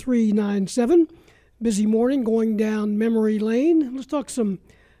 356-9397. Busy morning going down memory lane. Let's talk some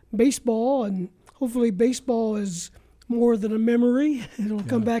baseball, and hopefully baseball is more than a memory. It'll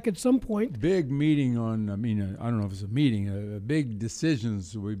come back at some point. Big meeting on, I don't know if it's a meeting, big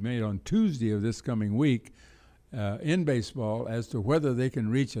decisions we've made on Tuesday of this coming week in baseball as to whether they can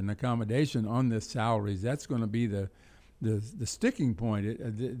reach an accommodation on the salaries. That's going to be the sticking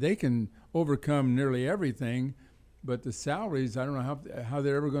point. They can overcome nearly everything, but the salaries, I don't know how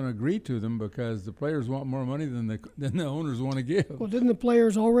they're ever going to agree to them, because the players want more money than the owners want to give. Well, didn't the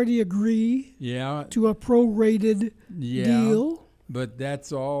players already agree to a prorated deal? But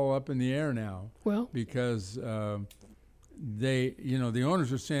that's all up in the air now. Well, because the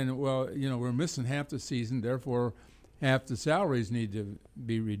owners are saying, well, we're missing half the season, therefore half the salaries need to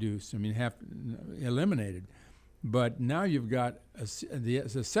be reduced. Half eliminated. But now you've got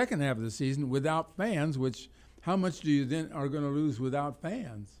the second half of the season without fans, which how much do you then are going to lose without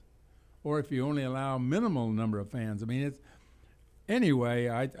fans? Or if you only allow minimal number of fans. Anyway,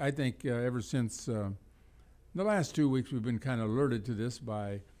 I think ever since the last 2 weeks we've been kind of alerted to this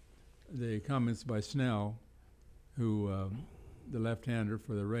by the comments by Snell, who the left-hander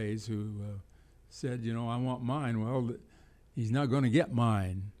for the Rays, who said, I want mine. Well, he's not going to get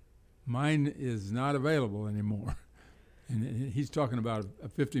mine. Mine is not available anymore. And he's talking about a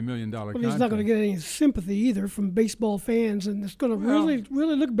 $50 million contract. He's not going to get any sympathy either from baseball fans, and it's going to really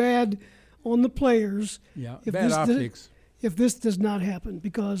look bad on the players. Yeah, bad optics. If this does not happen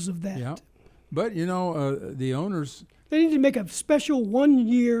because of that. Yeah, but, the owners. They need to make a special 1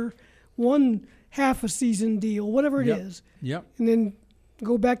 year, half a season deal, whatever it is. Yep. And then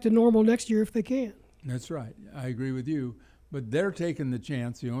go back to normal next year if they can. That's right. I agree with you. But they're taking the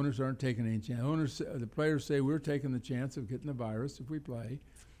chance. The owners aren't taking any chance. The players say we're taking the chance of getting the virus if we play,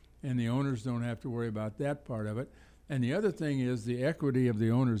 and the owners don't have to worry about that part of it. And the other thing is the equity of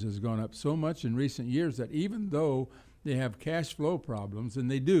the owners has gone up so much in recent years that even though they have cash flow problems, and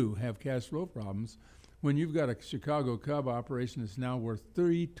they do have cash flow problems, when you've got a Chicago Cub operation that's now worth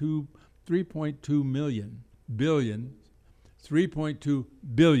 $3.2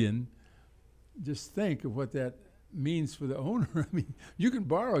 billion, just think of what that means for the owner. You can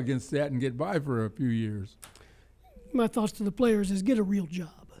borrow against that and get by for a few years. My thoughts to the players is get a real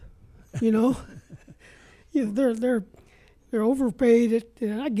job. They're overpaid.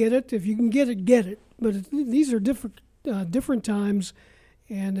 I get it. If you can get it, get it. But these are different times,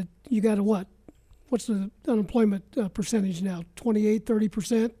 and you got to what? What's the unemployment percentage now? 28,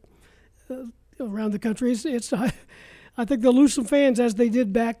 30% around the country. I think they'll lose some fans as they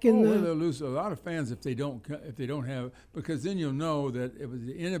did back in they'll lose a lot of fans if they don't have, because then you'll know that it was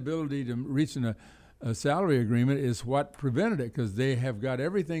the inability to reach a salary agreement is what prevented it, because they have got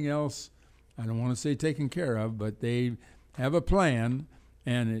everything else, I don't want to say taken care of, but they have a plan,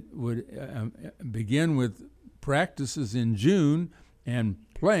 and it would begin with practices in June and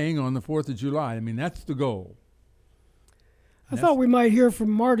playing on the 4th of July. That's the goal. I thought we might hear from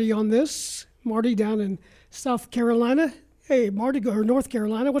Marty on this. Marty down in South Carolina. Hey, Marty, or North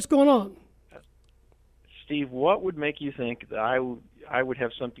Carolina, what's going on? Steve, what would make you think that I would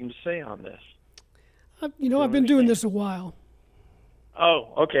have something to say on this? I've been doing this a while.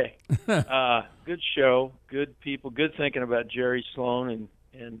 Oh, okay. Good show, good people, good thinking about Jerry Sloan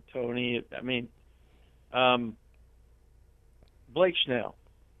and Tony. Blake Snell,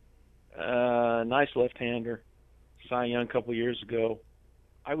 nice left-hander, Cy Young a couple years ago.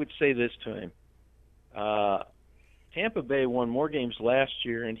 I would say this to him. Tampa Bay won more games last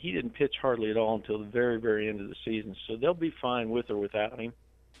year, and he didn't pitch hardly at all until the very, very end of the season. So they'll be fine with or without him.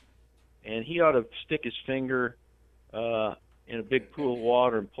 And he ought to stick his finger in a big pool of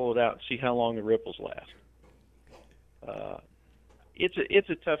water and pull it out and see how long the ripples last. It's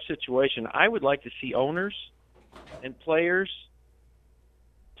a tough situation. I would like to see owners and players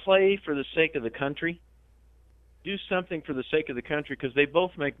play for the sake of the country, do something for the sake of the country, because they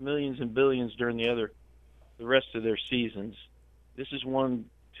both make millions and billions during the rest of their seasons. This is one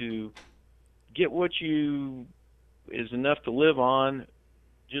to get what you is enough to live on,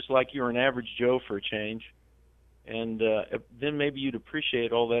 just like you're an average Joe for a change. And then maybe you'd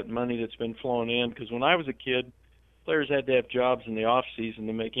appreciate all that money that's been flowing in, because when I was a kid, players had to have jobs in the off season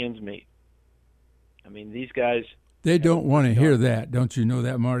to make ends meet. I mean, these guys. They don't want to hear that. Don't you know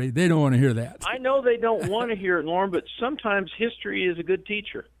that, Marty? They don't want to hear that. I know they don't want to hear it, Loren, but sometimes history is a good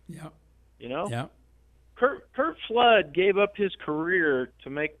teacher. Yeah. You know? Yeah. Kurt Flood gave up his career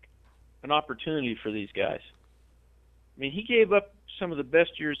to make an opportunity for these guys. I mean, he gave up some of the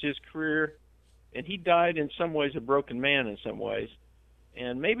best years of his career, and he died in some ways a broken man in some ways.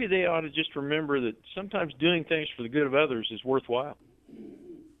 And maybe they ought to just remember that sometimes doing things for the good of others is worthwhile.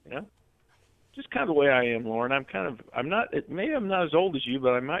 You know? Just kind of the way I am, Loren. Maybe I'm not as old as you,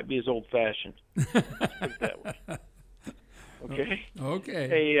 but I might be as old-fashioned. Let's put it that way. Okay? Okay.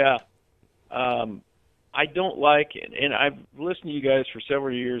 Hey, I don't like it, and I've listened to you guys for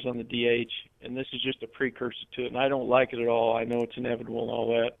several years on the DH, and this is just a precursor to it, and I don't like it at all. I know it's inevitable and all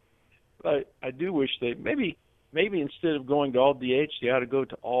that. But I do wish they maybe instead of going to all DH, they ought to go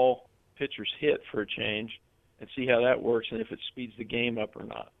to all pitchers hit for a change and see how that works and if it speeds the game up or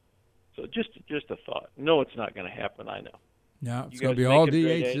not. So just a thought. No, it's not going to happen, I know. No, it's going to be all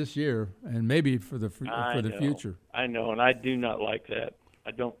DH this year, and maybe for the future. I know, and I do not like that.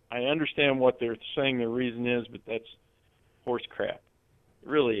 I understand what they're saying their reason is, but that's horse crap. It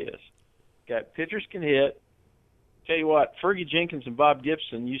really is. Got pitchers can hit. Tell you what, Fergie Jenkins and Bob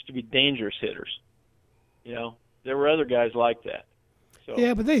Gibson used to be dangerous hitters. You know, there were other guys like that. So,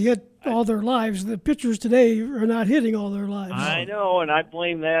 yeah, but they hit all their lives. The pitchers today are not hitting all their lives. I know, and I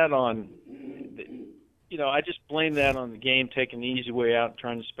blame that on, I just blame that on the game taking the easy way out and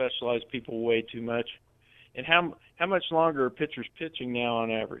trying to specialize people way too much. And how much longer are pitchers pitching now on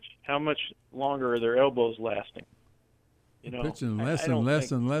average? How much longer are their elbows lasting? Pitching less and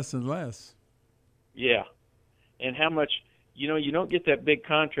less and less and less. Yeah, and how much? You don't get that big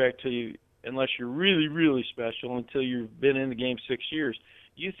contract unless you're really, really special until you've been in the game 6 years.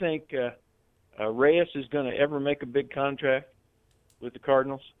 You think Reyes is going to ever make a big contract with the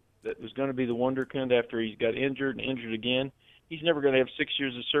Cardinals? That was going to be the wonderkind after he got injured and injured again. He's never going to have 6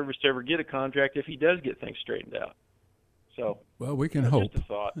 years of service to ever get a contract if he does get things straightened out. So, well, we can hope. Just a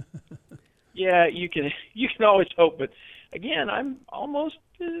thought. Yeah, you can always hope, but again, I'm almost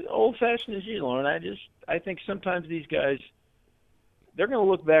as old-fashioned as you, Loren. I think sometimes these guys, they're going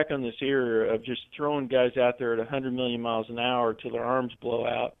to look back on this era of just throwing guys out there at 100 million miles an hour till their arms blow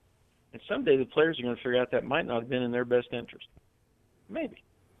out, and someday the players are going to figure out that might not have been in their best interest. Maybe.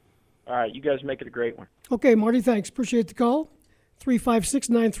 All right, you guys make it a great one. Okay, Marty, thanks. Appreciate the call.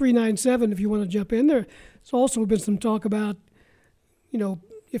 356-9397 if you want to jump in there. There's also been some talk about,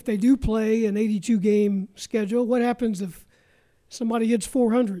 if they do play an 82-game schedule, what happens if somebody hits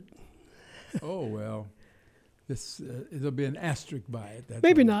 400? Oh, well, it'll be an asterisk by it.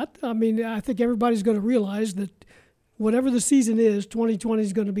 Maybe not. I mean, I think everybody's going to realize that whatever the season is, 2020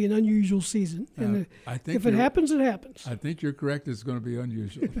 is going to be an unusual season. And if it happens, it happens. I think you're correct. It's going to be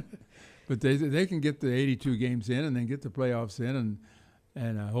unusual. But they can get the 82 games in and then get the playoffs in,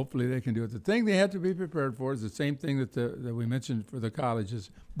 and hopefully they can do it. The thing they have to be prepared for is the same thing that we mentioned for the colleges.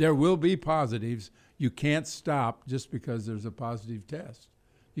 There will be positives. You can't stop just because there's a positive test.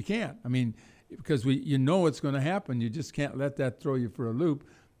 You can't. I mean, because you know it's going to happen. You just can't let that throw you for a loop.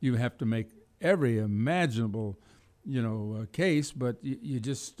 You have to make every imaginable, case, but you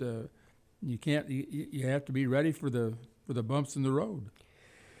just you can't. You have to be ready for the bumps in the road.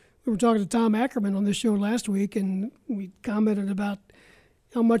 We were talking to Tom Ackerman on this show last week, and we commented about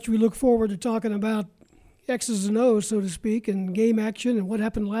how much we look forward to talking about X's and O's, so to speak, and game action and what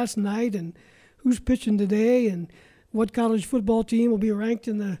happened last night and who's pitching today and what college football team will be ranked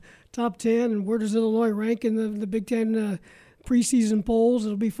in the top 10 and where does Illinois rank in the Big Ten preseason polls.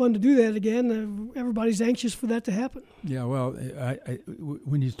 It'll be fun to do that again. Everybody's anxious for that to happen. Yeah, well,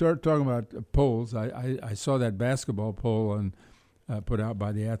 when you start talking about polls, I saw that basketball poll and put out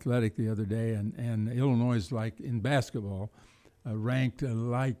by The Athletic the other day, and Illinois is, like, in basketball, ranked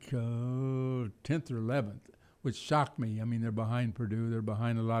 10th or 11th, which shocked me. I mean, they're behind Purdue. They're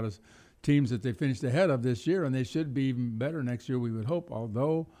behind a lot of teams that they finished ahead of this year, and they should be even better next year, we would hope,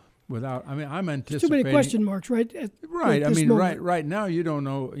 although I'm anticipating. Too many question marks, right? Right. I mean, right now you don't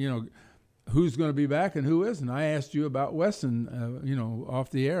know, who's going to be back and who isn't. I asked you about Weston, off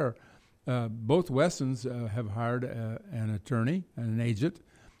the air. Both Westons have hired an attorney and an agent,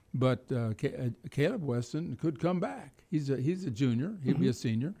 but Caleb Weston could come back. He's a junior. He'll be a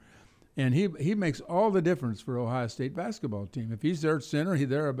senior, and he makes all the difference for Ohio State basketball team. If he's their center,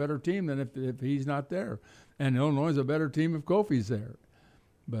 they're a better team than if he's not there. And Illinois is a better team if Kofi's there.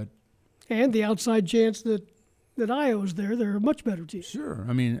 And the outside chance that Io's there, they're a much better team. Sure.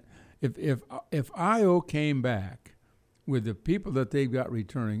 I mean, if Io came back with the people that they've got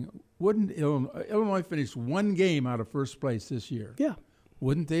returning, wouldn't Illinois finish one game out of first place this year? Yeah.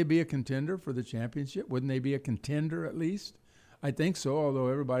 Wouldn't they be a contender for the championship? Wouldn't they be a contender at least? I think so, although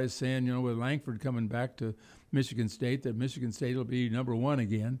everybody's saying, with Langford coming back to Michigan State, that Michigan State will be number one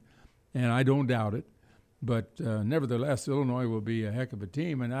again, and I don't doubt it. But nevertheless, Illinois will be a heck of a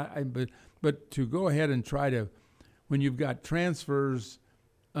team. And but to go ahead and try to, when you've got transfers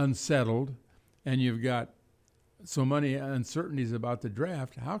unsettled and you've got so many uncertainties about the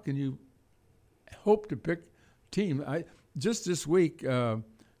draft, how can you hope to pick team? Just this week,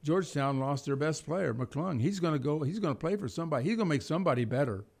 Georgetown lost their best player, McClung. He's going to play for somebody. He's going to make somebody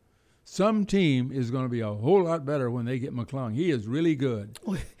better. Some team is going to be a whole lot better when they get McClung. He is really good.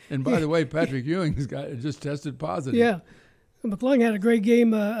 And by the way, Patrick Ewing's just tested positive. Yeah. McClung had a great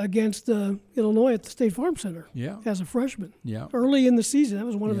game against Illinois at the State Farm Center as a freshman. Yeah. Early in the season. That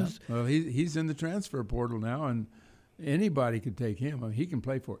was one of his. Well, he's in the transfer portal now, and anybody could take him. I mean, he can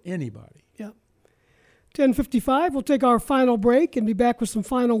play for anybody. Yeah. 10:55, we'll take our final break and be back with some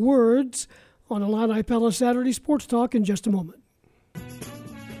final words on Illini Pella Saturday Sports Talk in just a moment.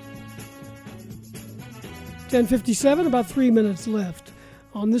 10:57, about 3 minutes left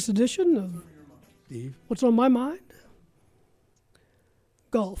on this edition of Steve. What's on My Mind?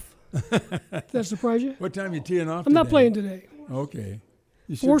 Golf. Does that surprise you? What time are you teeing off I'm not playing today. Okay.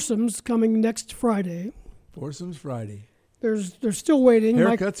 Foursomes coming next Friday. Foursomes Friday. They're still waiting.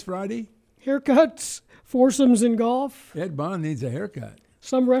 Haircuts Friday? Haircuts, foursomes in golf. Ed Bond needs a haircut.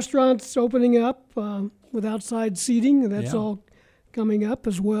 Some restaurants opening up with outside seating, and that's all coming up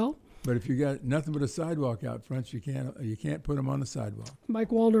as well. But if you got nothing but a sidewalk out front, you can't put them on the sidewalk. Mike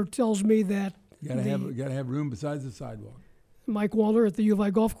Wallner tells me that you gotta have room besides the sidewalk. Mike Wallner at the U of I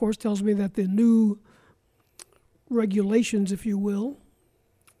Golf Course tells me that the new regulations, if you will,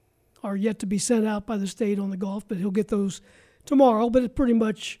 are yet to be sent out by the state on the golf, but he'll get those tomorrow. But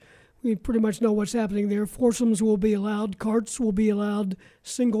we pretty much know what's happening there. Foursomes will be allowed, carts will be allowed,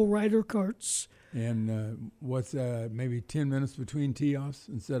 single rider carts. And what's maybe 10 minutes between tee-offs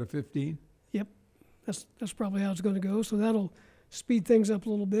instead of 15? Yep, that's probably how it's going to go. So that'll speed things up a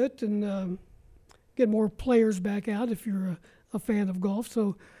little bit and get more players back out if you're a fan of golf.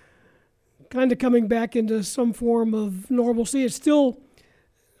 So kind of coming back into some form of normalcy. It still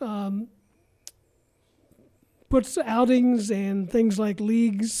puts outings and things like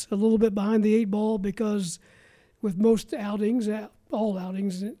leagues a little bit behind the eight ball because with most outings, all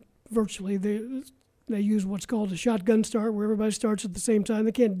outings, virtually, they use what's called a shotgun start, where everybody starts at the same time.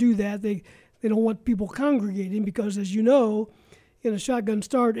 They can't do that. They don't want people congregating because, as you know, in a shotgun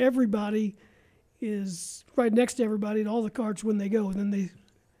start, everybody is right next to everybody at all the carts when they go, and then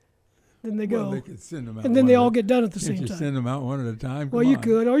they go. Well, they could send them out, and then they all get done at the same time. Can't you send them out one at a time? Well, you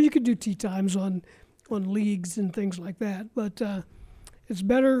could, or you could do tee times on leagues and things like that. But it's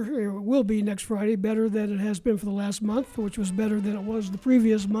better, or it will be next Friday, better than it has been for the last month, which was better than it was the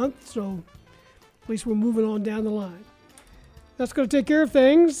previous month. So at least we're moving on down the line. That's going to take care of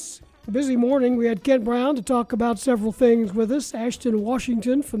things. A busy morning. We had Kent Brown to talk about several things with us. Ashton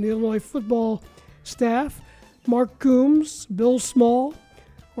Washington from the Illinois football staff. Mark Coomes, Bill Small,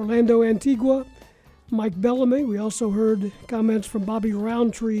 Orlando Antigua, Mike Bellamy. We also heard comments from Bobby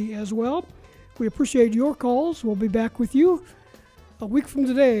Roundtree as well. We appreciate your calls. We'll be back with you a week from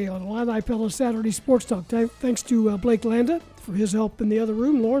today on Illini Pella Saturday Sports Talk. Thanks to Blake Landa for his help in the other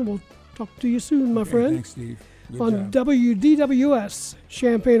room. Lauren, we'll talk to you soon, my friend. Thanks, Steve. Good on job. WDWS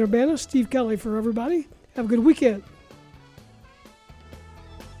Champaign-Urbana. Steve Kelly for everybody. Have a good weekend.